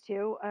purpose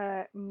to,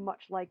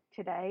 much like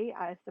today,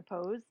 I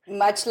suppose.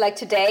 Much like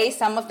today,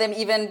 some of them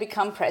even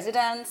become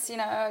presidents,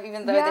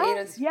 even though they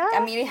don't. Yeah.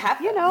 I mean, it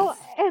happens.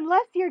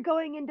 Unless you're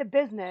going into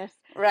business,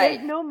 right.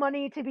 There's no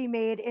money to be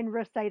made in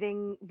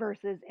reciting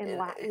verses in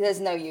Latin. There's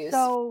no use.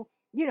 So,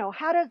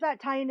 how does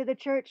that tie into the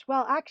church?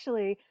 Well,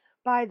 actually,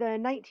 by the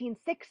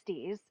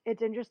 1960s,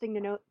 it's interesting to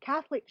note,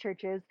 Catholic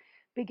churches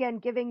began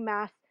giving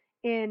Mass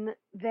in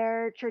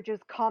their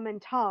church's common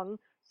tongue.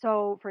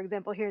 So, for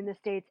example, here in the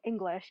States,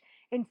 English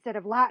instead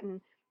of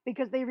Latin,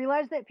 because they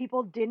realized that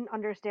people didn't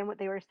understand what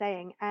they were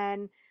saying.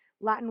 And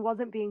Latin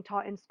wasn't being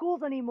taught in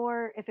schools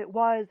anymore. If it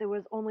was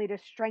only to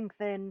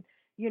strengthen,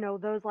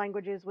 those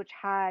languages which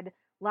had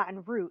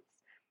Latin roots.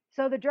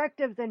 So the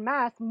directives in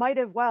Mass might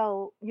have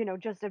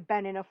just have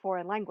been in a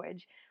foreign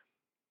language.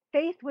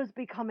 Faith was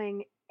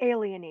becoming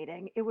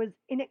alienating. It was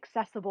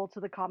inaccessible to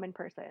the common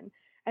person.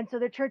 And so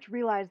the church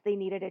realized they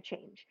needed a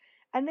change.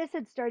 And this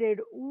had started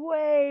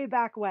way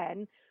back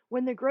when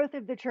the growth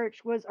of the church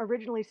was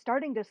originally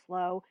starting to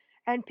slow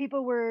and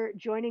people were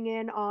joining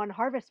in on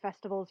harvest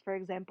festivals, for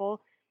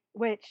example,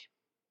 which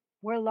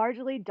were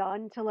largely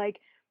done to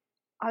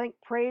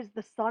praise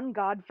the sun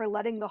god for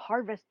letting the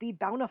harvest be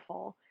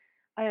bountiful.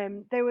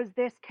 There was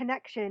this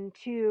connection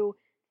to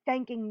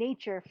thanking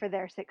nature for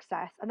their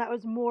success, and that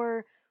was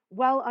more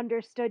well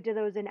understood to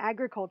those in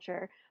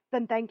agriculture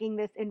than thanking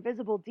this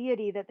invisible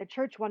deity that the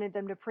church wanted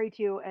them to pray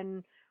to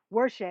and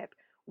worship,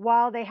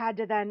 while they had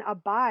to then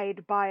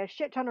abide by a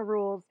shit ton of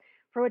rules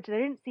for which there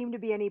didn't seem to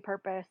be any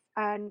purpose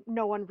and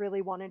no one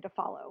really wanted to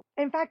follow.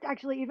 In fact,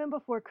 actually, even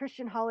before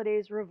Christian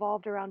holidays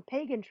revolved around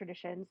pagan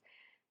traditions,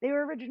 they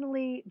were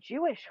originally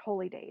Jewish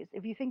holy days.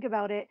 If you think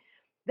about it,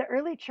 the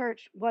early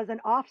church was an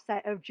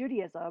offset of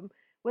Judaism,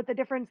 with the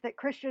difference that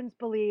Christians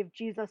believed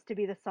Jesus to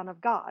be the Son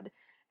of God.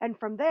 And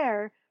from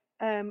there,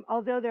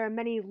 although there are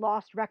many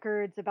lost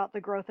records about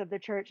the growth of the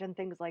church and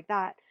things like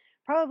that,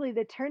 probably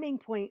the turning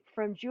point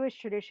from Jewish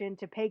tradition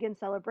to pagan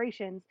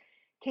celebrations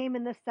came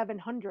in the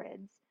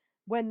 700s,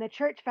 when the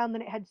church found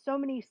that it had so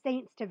many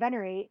saints to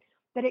venerate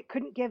that it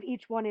couldn't give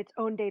each one its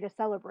own day to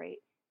celebrate.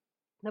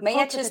 May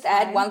I just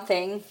add one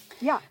thing?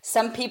 Yeah.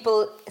 Some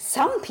people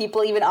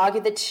even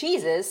argue that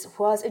Jesus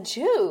was a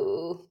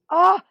Jew.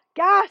 Oh,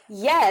 gasp!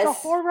 Yes. The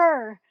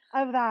horror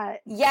of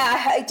that.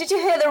 Yeah. Did you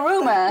hear the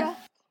rumor?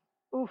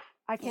 Oof,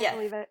 I can't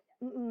believe it.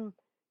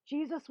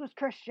 Jesus was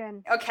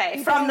Christian.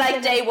 Okay, from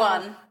day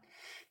one.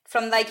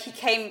 From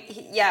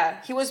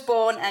he was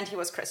born and he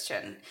was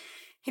Christian.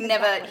 He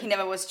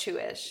never was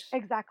Jewish.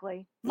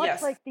 Exactly.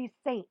 Much like these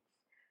saints.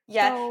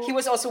 Yeah, so, he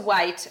was also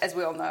white, as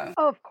we all know.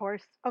 Oh, of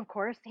course.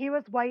 He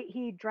was white.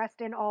 He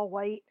dressed in all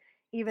white,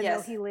 even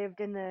though he lived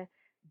in the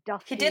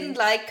dusty. He didn't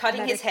like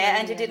cutting his hair,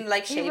 and he didn't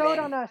like shaving. He rode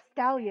on a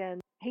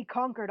stallion. He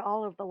conquered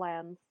all of the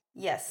lands.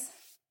 Yes.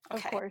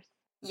 Okay. Of course.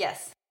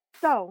 Yes.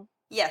 So,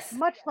 yes,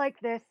 much like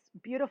this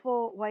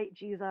beautiful white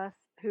Jesus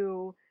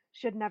who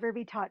should never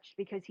be touched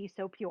because he's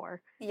so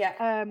pure.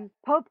 Yeah.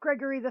 Pope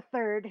Gregory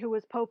III, who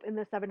was Pope in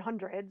the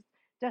 700s,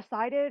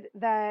 decided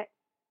that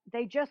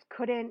they just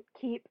couldn't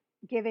keep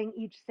giving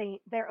each saint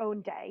their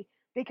own day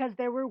because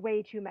there were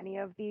way too many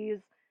of these,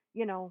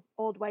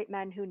 old white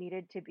men who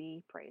needed to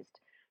be praised.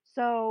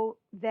 So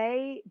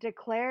they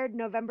declared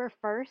November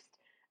 1st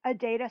a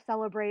day to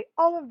celebrate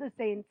all of the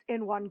saints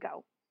in one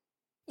go.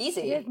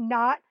 Easy. It is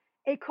not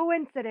a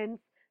coincidence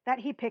that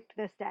he picked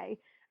this day.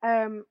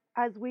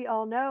 As we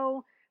all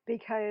know,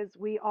 because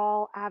we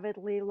all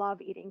avidly love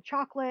eating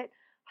chocolate,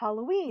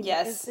 Halloween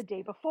is the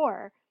day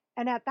before.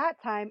 And at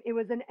that time, it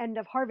was an end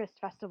of harvest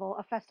festival,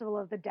 a festival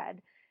of the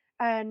dead.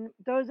 And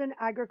those in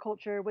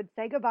agriculture would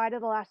say goodbye to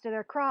the last of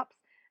their crops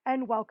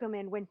and welcome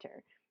in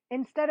winter.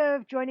 Instead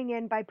of joining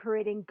in by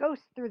parading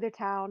ghosts through the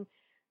town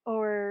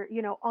or,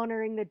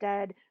 honoring the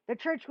dead, the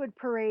church would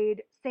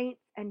parade saints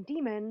and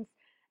demons.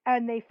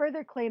 And they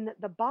further claim that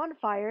the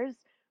bonfires,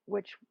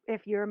 which,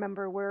 if you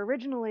remember, were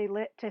originally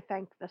lit to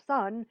thank the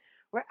sun,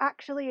 were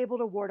actually able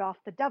to ward off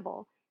the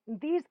devil.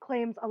 These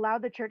claims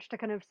allowed the church to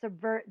kind of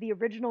subvert the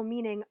original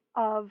meaning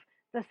of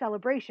the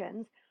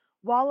celebrations,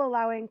 while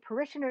allowing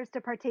parishioners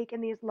to partake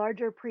in these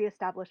larger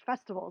pre-established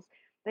festivals.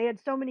 They had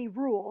so many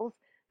rules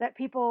that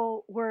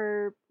people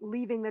were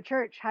leaving the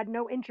church, had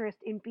no interest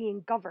in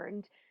being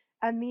governed.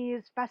 And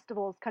these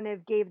festivals kind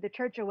of gave the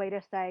church a way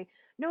to say,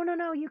 no, no,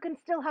 no, you can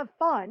still have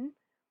fun,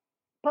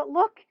 but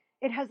look,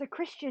 it has a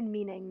Christian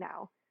meaning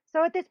now.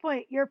 So at this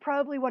point, you're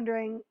probably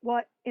wondering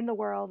what in the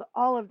world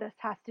all of this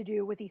has to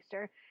do with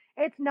Easter.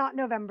 It's not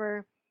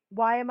November.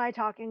 Why am I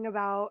talking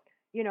about,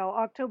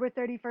 October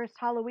 31st,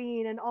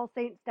 Halloween, and All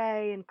Saints'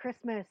 Day, and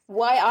Christmas?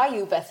 Why are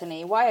you,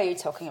 Bethany? Why are you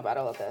talking about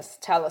all of this?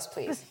 Tell us,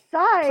 please.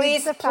 Besides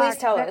the please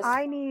fact tell that us.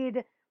 I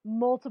need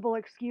multiple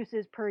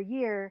excuses per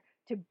year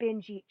to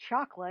binge eat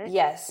chocolate,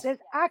 Yes. this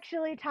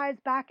actually ties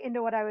back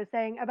into what I was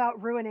saying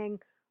about ruining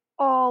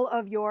all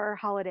of your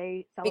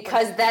holiday celebrations.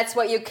 Because that's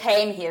what you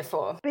came here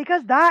for.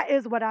 Because that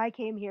is what I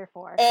came here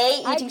for.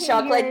 A, eating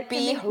chocolate,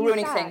 B,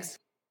 ruining things.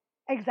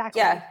 Exactly.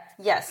 Yeah,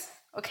 yes.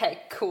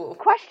 Okay, cool.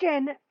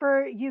 Question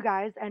for you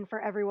guys and for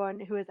everyone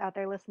who is out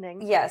there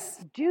listening.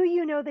 Yes. Do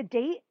you know the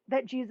date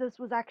that Jesus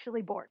was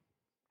actually born?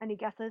 Any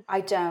guesses? I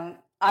don't.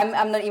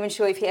 I'm not even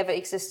sure if he ever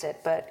existed,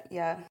 but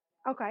yeah.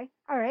 Okay.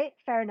 All right.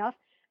 Fair enough.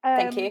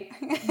 Thank you.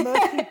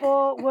 Most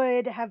people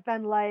would have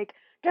been like,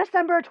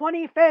 December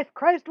 25th,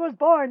 Christ was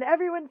born.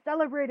 Everyone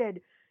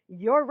celebrated.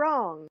 You're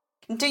wrong.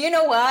 Do you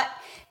know what?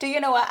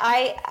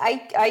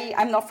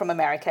 I'm not from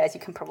America, as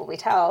you can probably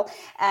tell.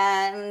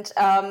 And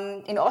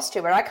in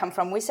Austria, where I come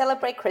from, we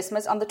celebrate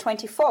Christmas on the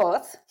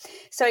 24th.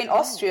 So in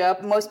Austria,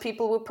 most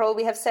people would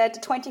probably have said the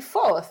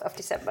 24th of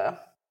December.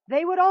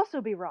 They would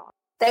also be wrong.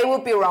 They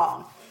would be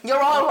wrong.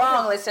 You're all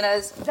wrong,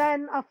 listeners.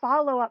 Then a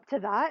follow-up to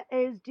that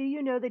is, do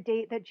you know the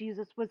date that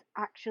Jesus was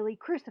actually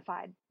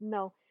crucified?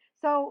 No.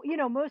 So,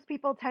 most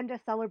people tend to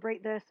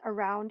celebrate this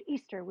around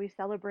Easter. We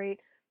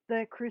celebrate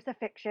the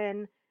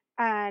crucifixion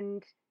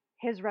and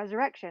his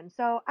resurrection.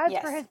 So as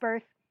for his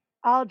birth,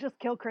 I'll just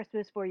kill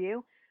Christmas for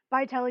you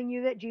by telling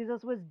you that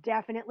Jesus was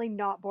definitely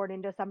not born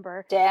in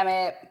December. Damn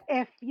it.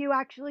 If you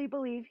actually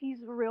believe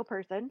he's a real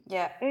person.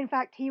 Yeah. In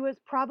fact, he was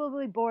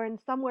probably born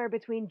somewhere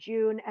between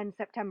June and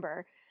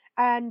September.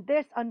 And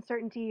this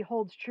uncertainty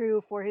holds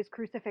true for his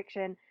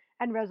crucifixion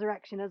and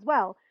resurrection as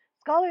well.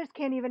 Scholars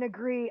can't even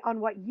agree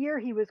on what year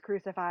he was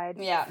crucified.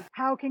 Yeah.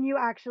 How can you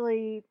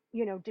actually,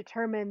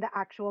 determine the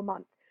actual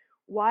month?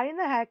 Why in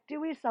the heck do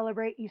we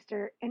celebrate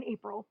Easter in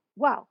April?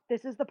 Well,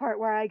 this is the part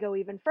where I go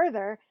even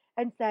further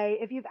and say,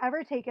 if you've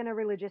ever taken a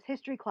religious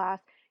history class,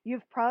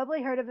 you've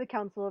probably heard of the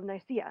Council of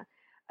Nicaea.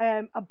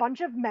 A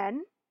bunch of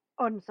men,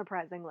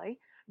 unsurprisingly,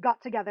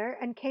 got together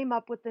and came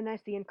up with the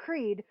Nicene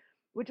Creed,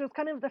 which was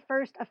kind of the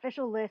first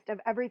official list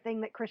of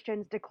everything that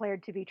Christians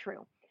declared to be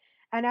true.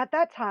 And at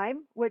that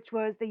time, which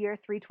was the year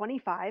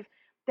 325,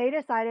 they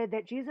decided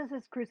that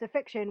Jesus'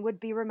 crucifixion would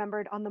be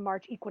remembered on the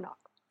March equinox.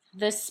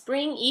 The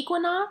spring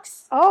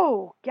equinox?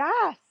 Oh,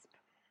 gasp!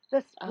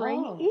 The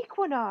spring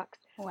equinox,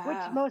 which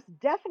most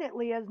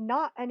definitely is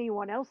not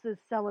anyone else's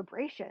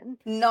celebration.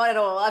 Not at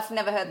all. I've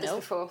never heard this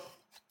before.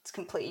 It's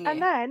completely new.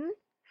 And then,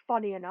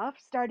 funny enough,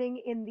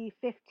 starting in the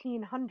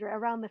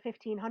around the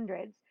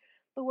 1500s,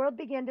 the world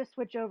began to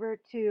switch over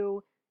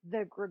to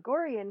the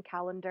Gregorian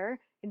calendar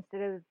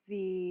instead of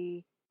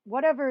the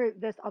whatever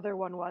this other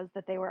one was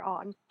that they were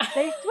on.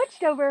 They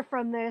switched over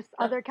from this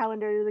other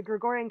calendar to the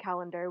Gregorian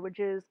calendar, which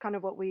is kind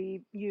of what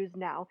we use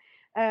now,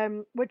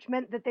 which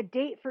meant that the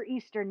date for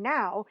Easter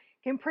now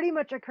can pretty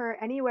much occur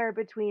anywhere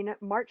between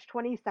March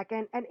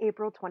 22nd and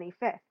April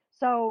 25th.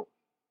 So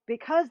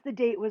because the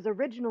date was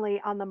originally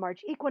on the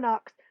March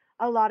equinox,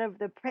 a lot of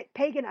the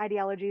pagan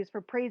ideologies for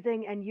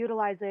praising and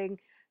utilizing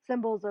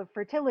symbols of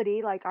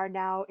fertility, like our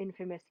now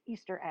infamous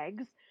Easter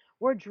eggs,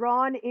 were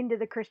drawn into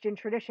the Christian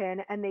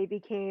tradition, and they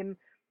became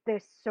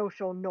this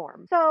social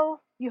norm. So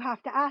you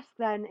have to ask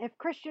then, if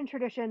Christian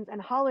traditions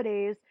and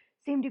holidays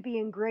seem to be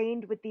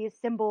ingrained with these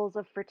symbols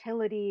of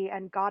fertility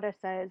and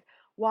goddesses,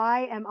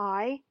 why am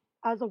I,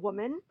 as a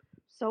woman,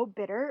 so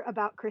bitter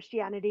about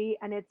Christianity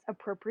and its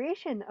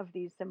appropriation of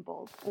these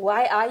symbols?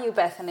 Why are you,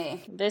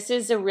 Bethany? This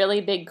is a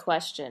really big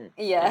question.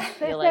 Yeah. I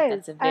feel like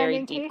that's a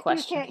very deep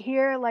question. You can't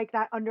hear like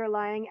that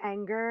underlying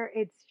anger.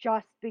 It's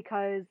just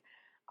because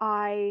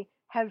I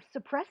have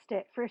suppressed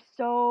it for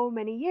so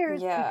many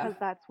years because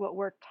that's what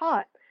we're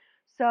taught.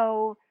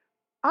 So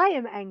I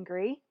am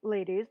angry,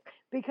 ladies,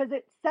 because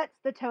it sets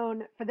the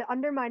tone for the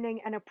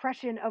undermining and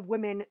oppression of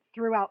women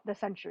throughout the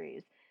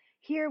centuries.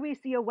 Here we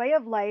see a way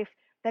of life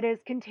that has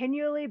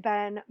continually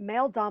been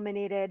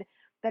male-dominated,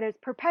 that has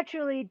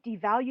perpetually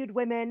devalued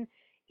women,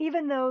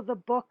 even though the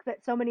book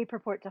that so many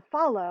purport to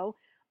follow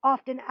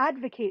often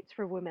advocates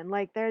for women.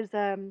 Like there's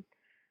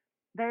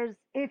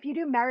if you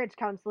do marriage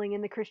counseling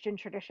in the Christian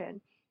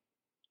tradition,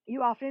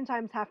 you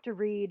oftentimes have to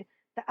read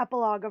the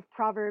epilogue of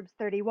Proverbs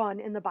 31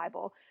 in the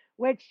Bible,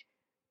 which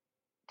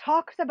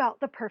talks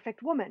about the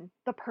perfect woman,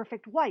 the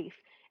perfect wife.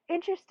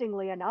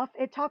 Interestingly enough,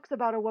 it talks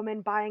about a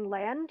woman buying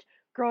land,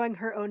 growing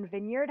her own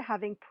vineyard,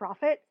 having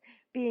profits,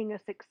 being a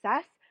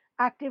success,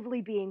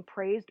 actively being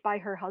praised by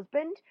her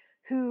husband,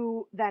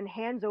 who then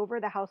hands over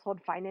the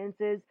household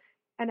finances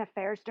and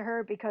affairs to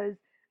her because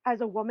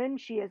as a woman,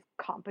 she is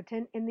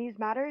competent in these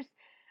matters.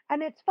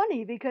 And it's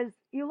funny because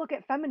you look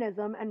at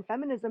feminism, and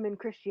feminism in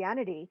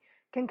Christianity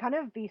can kind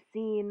of be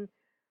seen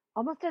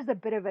almost as a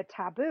bit of a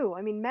taboo.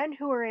 I mean, men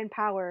who are in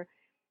power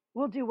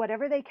will do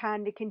whatever they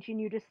can to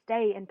continue to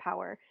stay in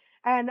power.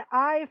 And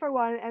I, for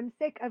one, am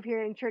sick of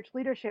hearing church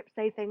leadership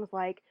say things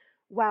like,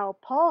 well,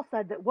 Paul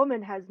said that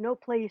woman has no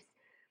place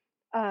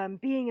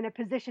being in a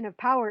position of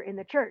power in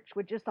the church,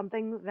 which is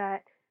something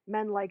that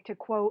men like to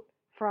quote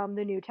from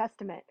the New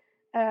Testament.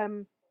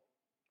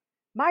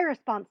 My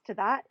response to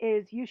that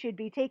is you should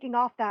be taking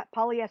off that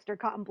polyester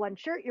cotton blend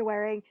shirt you're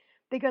wearing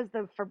because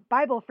the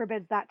Bible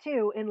forbids that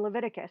too in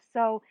Leviticus.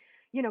 So,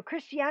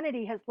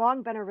 Christianity has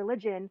long been a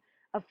religion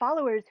of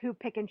followers who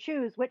pick and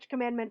choose which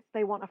commandments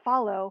they want to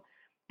follow,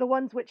 the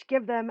ones which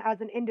give them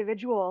as an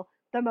individual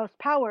the most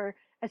power,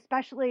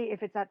 especially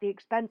if it's at the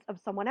expense of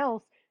someone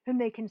else whom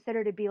they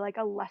consider to be like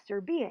a lesser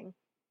being,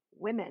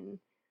 women.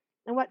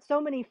 And what so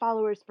many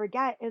followers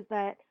forget is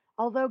that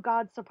although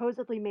God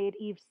supposedly made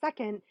Eve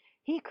second,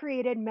 he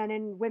created men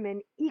and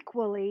women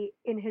equally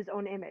in his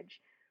own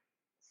image.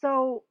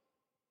 So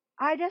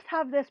I just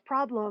have this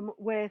problem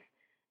with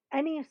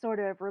any sort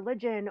of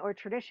religion or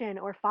tradition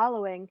or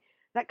following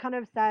that kind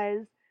of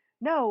says,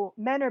 no,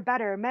 men are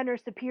better, men are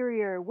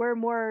superior, we're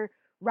more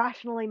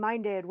rationally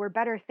minded, we're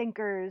better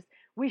thinkers,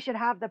 we should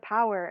have the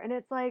power. And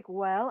it's like,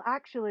 well,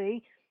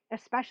 actually,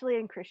 especially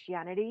in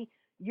Christianity,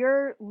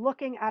 you're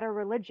looking at a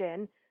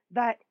religion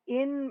that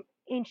in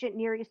ancient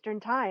Near Eastern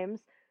times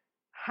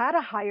had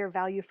a higher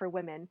value for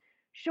women.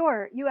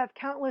 Sure, you have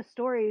countless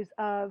stories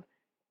of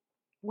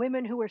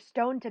women who were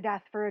stoned to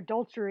death for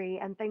adultery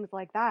and things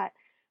like that.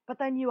 But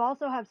then you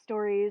also have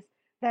stories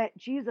that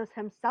Jesus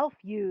himself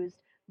used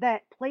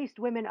that placed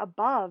women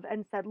above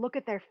and said, look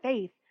at their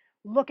faith,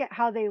 look at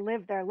how they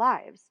live their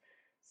lives.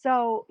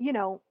 So,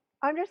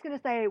 I'm just going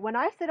to say, when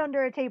I sit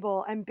under a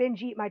table and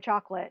binge eat my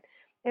chocolate,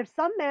 if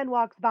some man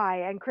walks by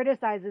and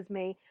criticizes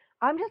me,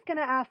 I'm just going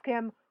to ask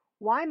him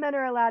why men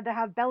are allowed to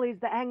have bellies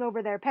that hang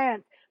over their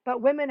pants,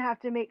 but women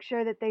have to make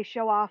sure that they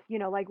show off,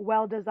 like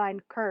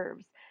well-designed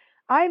curves.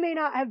 I may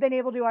not have been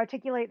able to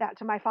articulate that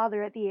to my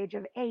father at the age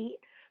of 8,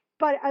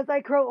 but as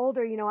I grow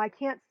older, I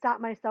can't stop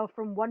myself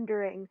from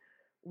wondering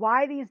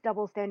why these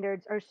double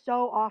standards are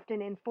so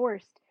often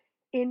enforced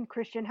in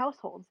Christian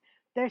households.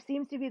 There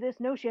seems to be this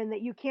notion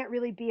that you can't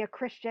really be a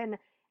Christian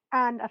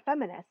and a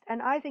feminist.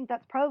 And I think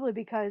that's probably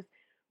because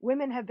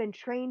women have been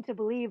trained to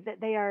believe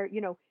that they are,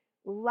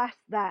 less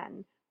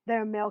than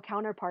their male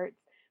counterparts.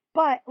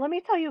 But let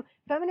me tell you,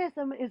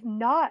 feminism is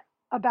not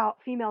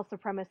about female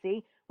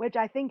supremacy, which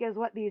I think is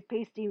what these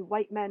pasty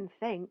white men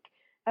think.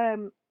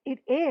 It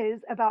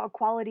is about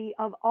equality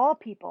of all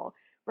people,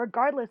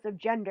 regardless of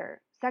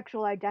gender,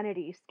 sexual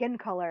identity, skin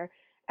color.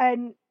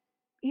 And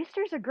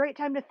Easter's a great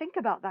time to think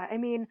about that. I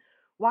mean,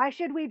 why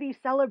should we be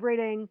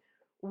celebrating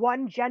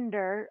one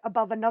gender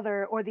above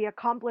another or the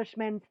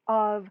accomplishments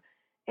of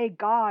a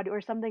god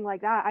or something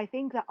like that? I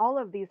think that all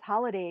of these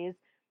holidays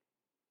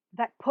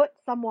that put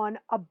someone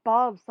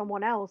above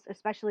someone else,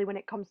 especially when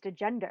it comes to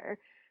gender,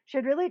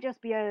 should really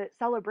just be a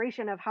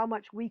celebration of how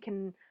much we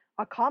can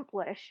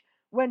accomplish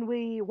when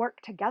we work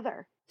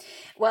together.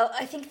 Well,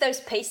 I think those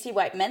pasty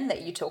white men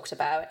that you talked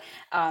about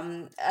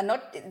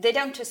they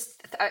don't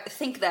just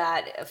think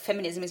that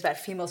feminism is about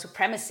female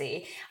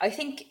supremacy. I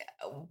think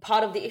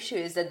part of the issue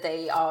is that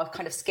they are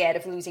kind of scared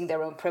of losing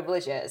their own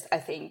privileges. I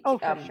think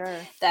for sure.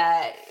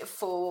 That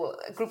for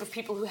a group of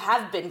people who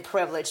have been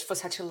privileged for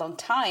such a long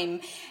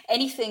time,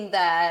 anything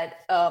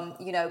that,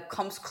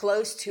 comes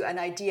close to an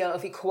idea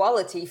of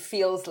equality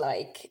feels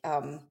like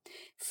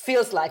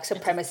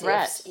supremacy.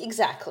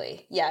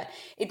 Exactly. Yeah.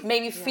 It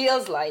maybe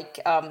feels like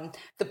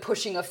the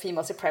pushing of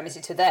female supremacy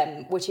to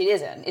them, which it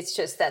isn't. It's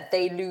just that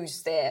they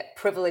lose their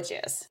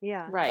privileges.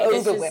 Yeah. Right.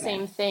 It's the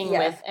same thing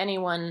with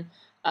anyone,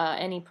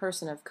 any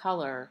person of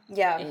color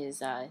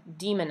is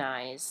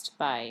demonized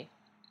by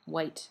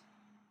white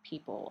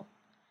people.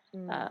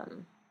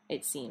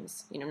 It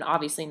seems,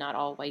 obviously not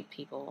all white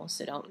people,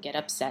 so don't get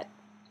upset,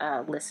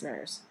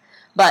 listeners.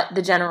 But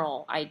the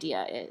general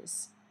idea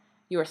is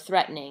you are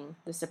threatening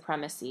the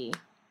supremacy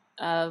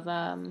of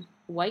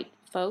white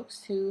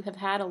folks who have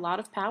had a lot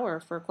of power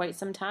for quite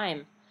some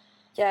time.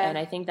 Yeah. And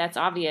I think that's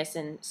obvious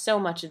in so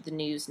much of the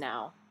news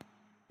now.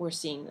 We're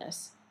seeing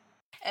this.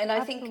 And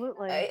I think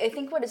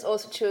what is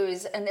also true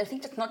is, and I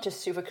think that's not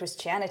just true for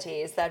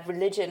Christianity, is that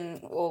religion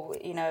or,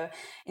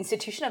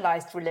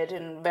 institutionalized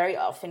religion very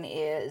often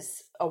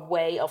is a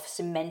way of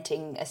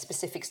cementing a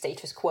specific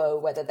status quo,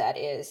 whether that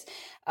is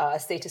a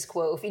status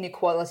quo of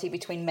inequality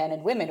between men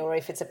and women, or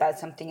if it's about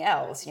something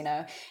else,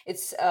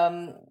 It's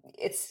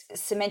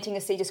cementing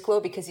a status quo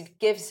because it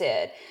gives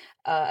it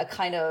a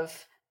kind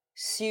of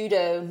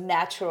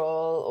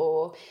pseudo-natural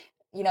or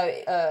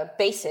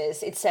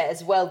basis. It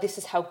says, well, this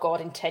is how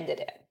God intended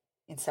it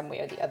in some way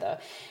or the other.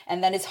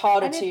 And then it's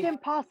harder and to... it's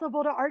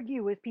impossible to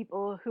argue with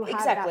people who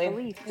have that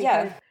belief,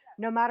 because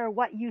no matter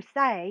what you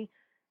say,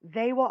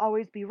 they will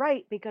always be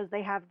right because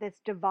they have this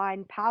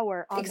divine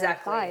power on their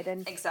side.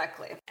 And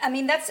exactly. I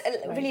mean, that's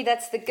really,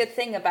 that's the good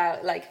thing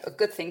about, like, a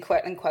good thing,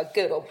 quote unquote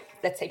good, or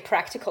let's say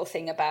practical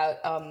thing about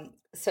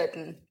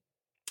certain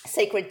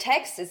sacred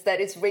texts, is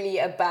that it's really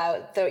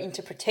about the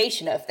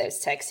interpretation of those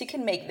texts. You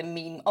can make them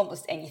mean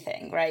almost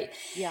anything, right?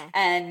 Yeah.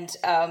 And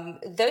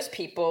those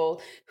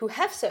people who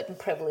have certain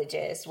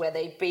privileges, whether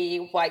they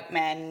be white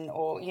men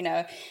or, you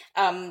know,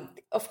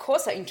 of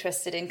course are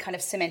interested in kind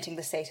of cementing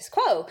the status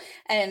quo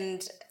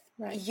and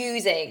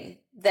using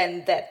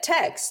then that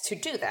text to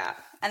do that.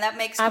 And that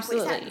makes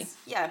complete sense.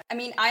 Yeah. I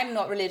mean, I'm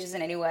not religious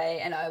in any way,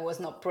 and I was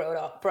not brought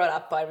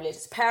up by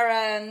religious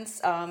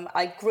parents.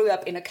 I grew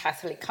up in a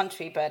Catholic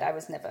country, but I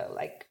was never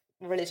like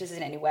religious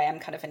in any way. I'm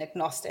kind of an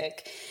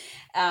agnostic.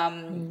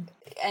 And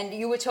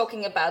you were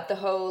talking about the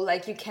whole,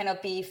 like, you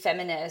cannot be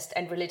feminist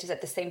and religious at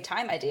the same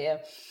time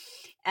idea.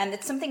 And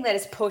it's something that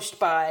is pushed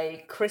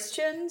by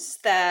Christians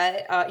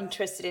that are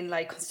interested in,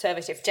 like,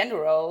 conservative gender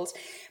roles.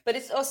 But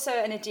it's also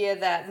an idea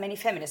that many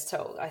feminists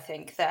hold, I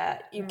think,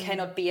 that you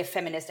cannot be a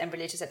feminist and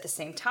religious at the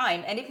same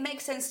time. And it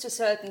makes sense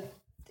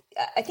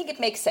I think it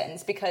makes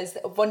sense, because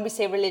when we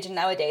say religion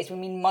nowadays, we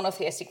mean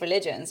monotheistic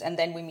religions, and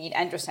then we mean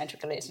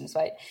androcentric religions,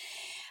 right?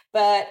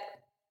 But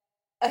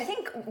I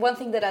think one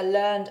thing that I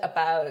learned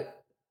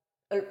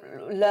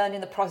in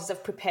the process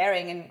of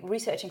preparing and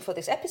researching for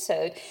this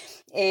episode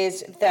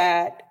is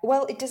that,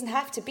 well, it doesn't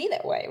have to be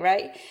that way,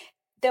 right?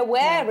 There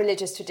were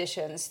religious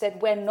traditions that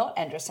were not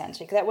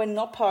androcentric, that were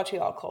not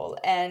patriarchal.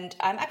 And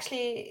I'm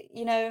actually,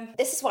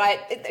 this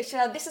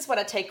is what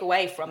I take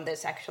away from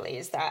this, actually,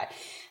 is that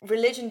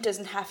religion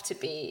doesn't have to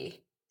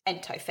be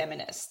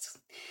anti-feminist.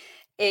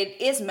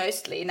 It is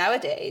mostly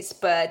nowadays,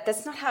 but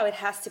that's not how it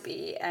has to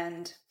be.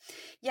 And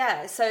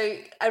yeah, so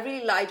I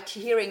really liked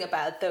hearing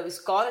about those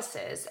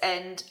goddesses,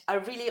 and I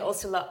really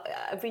also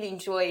I really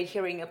enjoyed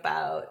hearing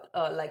about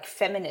like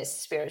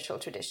feminist spiritual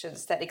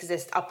traditions that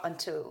exist up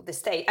until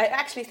this day. I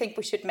actually think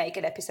we should make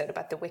an episode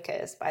about the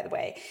Wiccas, by the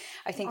way.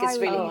 I think it's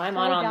really I'm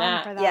on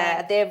that.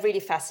 Yeah, they're really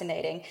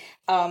fascinating.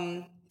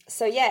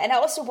 So yeah, and I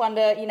also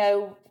wonder,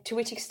 to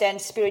which extent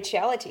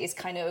spirituality is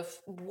kind of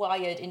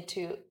wired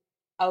into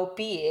our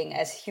being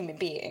as human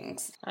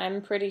beings.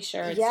 I'm pretty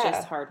sure it's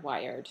just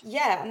hardwired.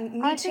 Yeah, me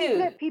too. I think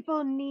that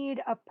people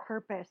need a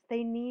purpose.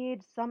 They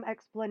need some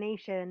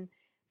explanation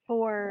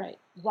for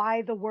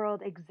why the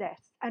world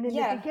exists. And in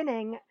the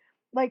beginning,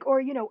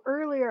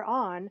 earlier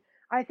on,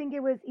 I think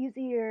it was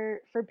easier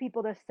for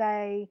people to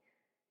say,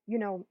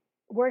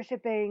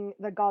 worshiping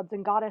the gods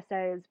and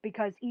goddesses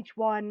because each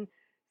one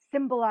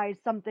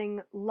symbolized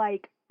something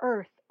like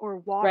earth or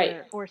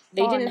water or sun.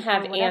 They didn't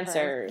have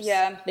answers.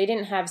 Yeah. They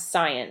didn't have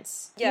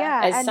science.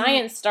 Yeah. As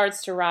science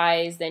starts to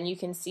rise, then you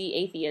can see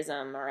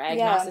atheism or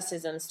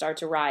agnosticism start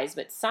to rise.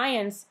 But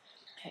science,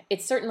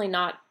 it's certainly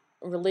not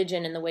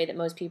religion in the way that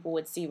most people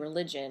would see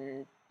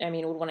religion. I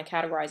mean, would want to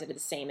categorize it as the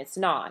same. It's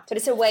not. But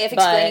it's a way of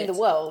explaining the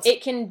world.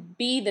 It can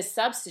be the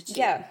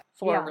substitute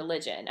for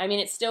religion. I mean,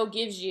 it still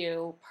gives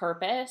you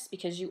purpose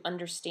because you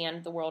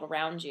understand the world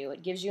around you.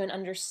 It gives you an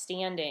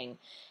understanding.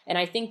 And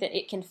I think that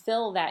it can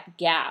fill that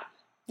gap.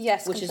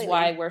 Yes, which completely. is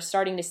why we're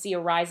starting to see a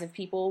rise of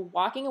people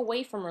walking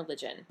away from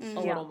religion a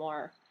little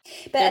more.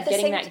 But they're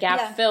getting that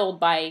gap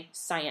filled by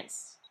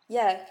science.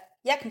 Yeah,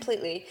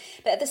 completely.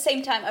 But at the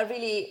same time, I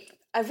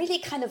really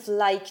kind of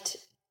liked.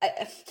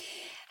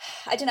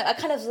 I don't know, I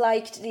kind of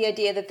liked the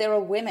idea that there are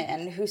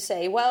women who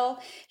say,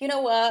 well, you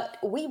know what,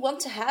 we want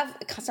to have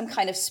some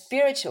kind of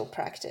spiritual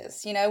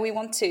practice. We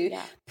want to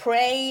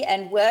pray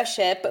and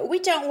worship, but we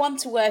don't want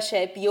to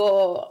worship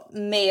your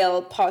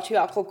male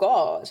patriarchal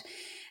god.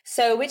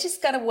 So we're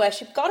just going to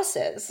worship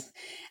goddesses.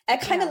 I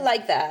kind of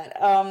like that.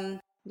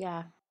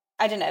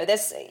 I don't know.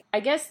 I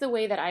guess the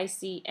way that I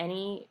see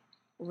any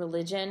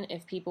religion,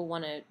 if people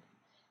want to,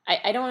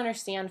 I don't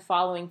understand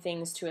following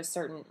things to a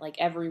certain, like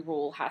every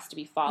rule has to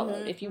be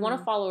followed. If you want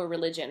to follow a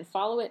religion,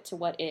 follow it to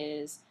what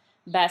is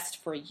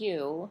best for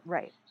you.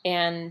 Right.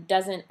 And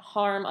doesn't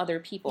harm other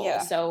people.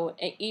 Yeah. So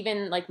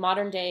even like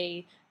modern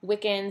day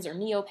Wiccans or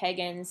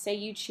neo-pagans, say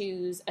you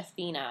choose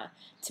Athena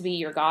to be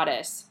your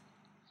goddess.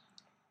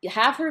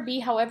 Have her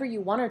be however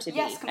you want her to be.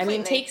 Yes, completely. I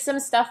mean, take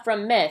some stuff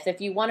from myth. If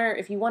you want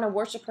to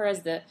worship her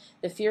as the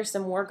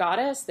fearsome war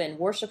goddess, then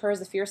worship her as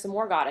the fearsome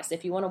war goddess.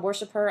 If you want to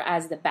worship her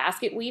as the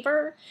basket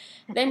weaver,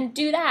 then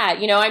do that.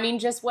 I mean,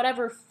 just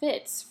whatever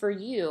fits for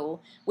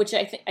you, which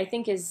I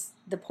think is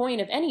the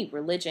point of any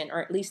religion,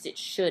 or at least it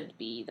should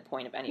be the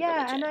point of any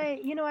religion.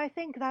 And I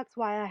think that's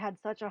why I had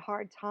such a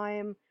hard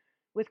time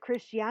with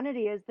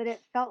Christianity, is that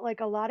it felt like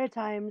a lot of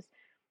times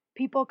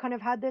people kind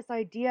of had this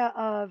idea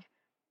of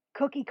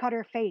cookie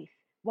cutter faith,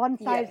 one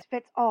size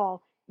fits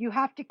all. You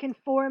have to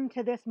conform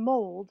to this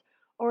mold,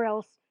 or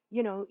else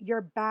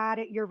you're bad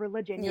at your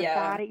religion, you're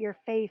bad at your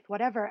faith,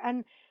 whatever.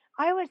 And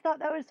I always thought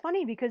that was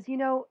funny because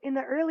in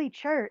the early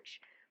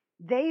church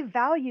they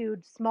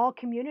valued small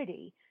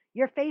community.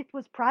 Your faith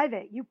was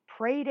private, you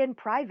prayed in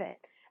private,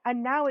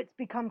 and now it's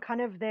become kind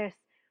of this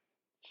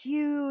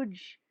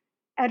huge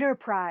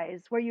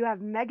enterprise where you have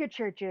mega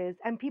churches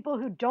and people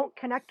who don't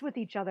connect with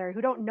each other,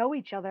 who don't know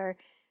each other,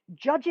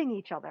 judging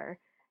each other.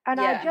 And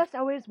Yeah. I just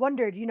always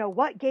wondered,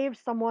 what gave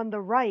someone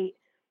the right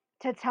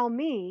to tell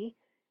me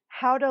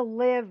how to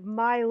live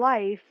my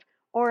life,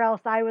 or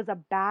else I was a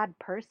bad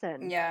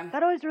person. Yeah.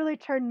 That always really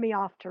turned me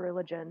off to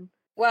religion.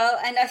 Well,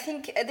 and I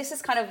think this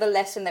is kind of the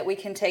lesson that we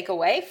can take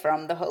away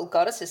from the whole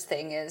goddesses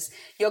thing is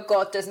your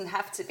god doesn't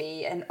have to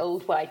be an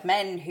old white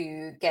man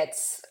who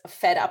gets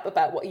fed up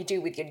about what you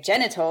do with your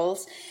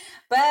genitals,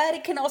 but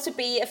it can also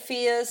be a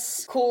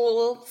fierce,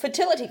 cool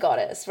fertility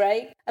goddess,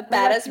 right? A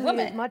badass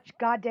woman. As much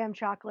goddamn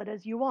chocolate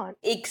as you want.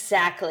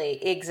 Exactly.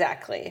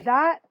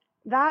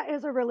 That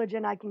is a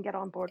religion I can get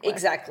on board with.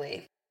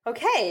 Exactly.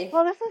 Okay.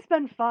 Well, this has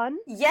been fun.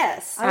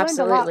 Yes. I learned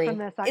a lot from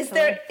this,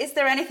 actually. Is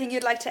there anything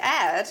you'd like to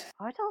add?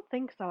 I don't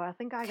think so. I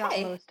think I got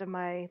most of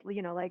my,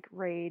 like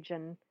rage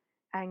and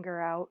anger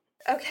out.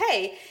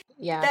 Okay.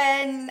 Yeah.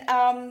 Then,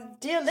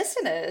 dear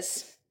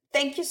listeners,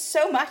 thank you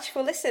so much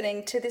for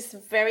listening to this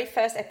very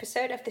first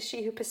episode of the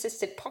She Who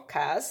Persisted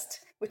podcast.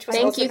 Which was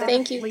thank you.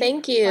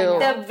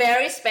 The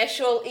very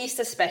special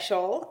Easter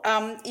special.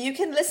 You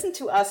can listen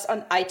to us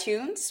on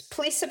iTunes.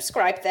 Please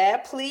subscribe there.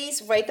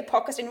 Please rate the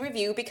podcast and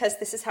review, because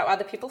this is how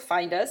other people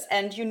find us.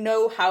 And you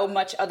know how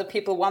much other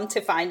people want to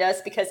find us,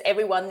 because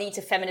everyone needs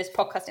a feminist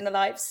podcast in their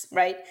lives,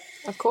 right?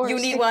 Of course. You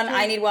need one,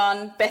 I need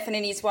one,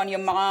 Bethany needs one, your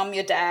mom,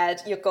 your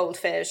dad, your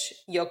goldfish,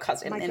 your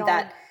cousin,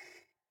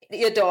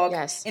 your dog,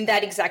 yes. In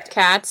that exact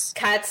cats,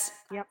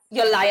 yep.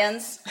 Your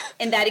lions,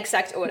 in that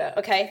exact order.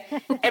 Okay,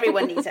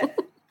 everyone needs it.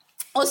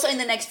 Also, in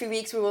the next few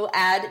weeks, we will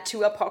add a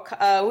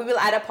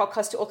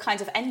podcast to all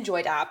kinds of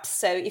Android apps.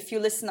 So, if you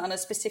listen on a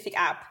specific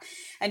app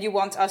and you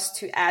want us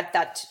to add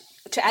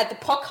the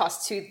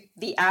podcast to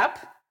the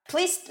app,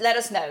 please let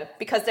us know,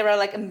 because there are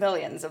like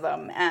millions of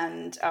them,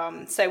 and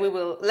so we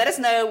will let us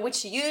know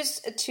which you use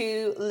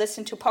to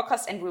listen to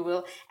podcasts, and we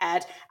will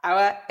add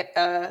our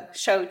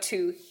show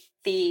to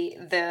the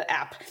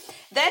app.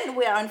 Then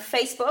we are on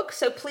Facebook,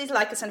 so please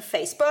like us on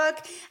Facebook.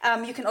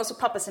 You can also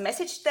pop us a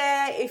message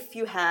there if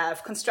you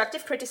have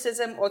constructive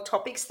criticism or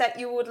topics that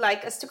you would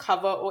like us to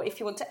cover, or if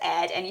you want to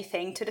add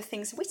anything to the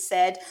things we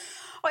said,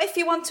 or if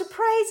you want to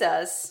praise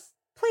us.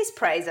 Please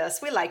praise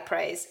us. We like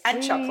praise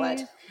and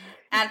chocolate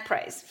and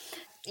praise.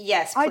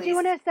 Yes, please. I do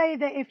want to say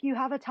that if you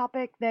have a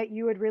topic that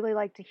you would really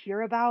like to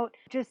hear about,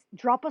 just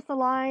drop us a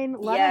line.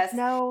 Let us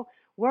know.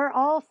 We're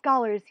all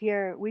scholars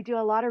here. We do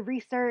a lot of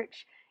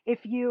research.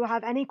 If you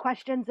have any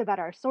questions about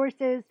our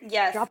sources,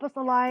 drop us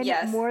a line.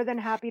 More than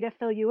happy to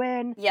fill you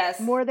in.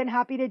 More than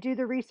happy to do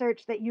the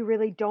research that you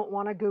really don't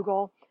want to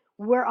Google.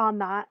 We're on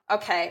that.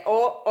 Okay,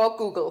 or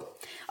Google.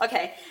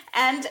 Okay,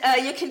 and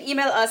you can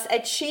email us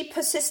at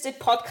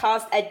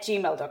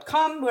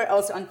shepersistedpodcast@gmail.com. We're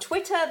also on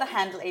Twitter. The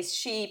handle is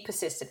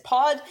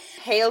shepersistedpod.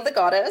 Hail the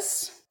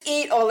goddess.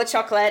 Eat all the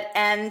chocolate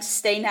and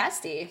stay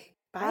nasty.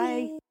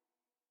 Bye.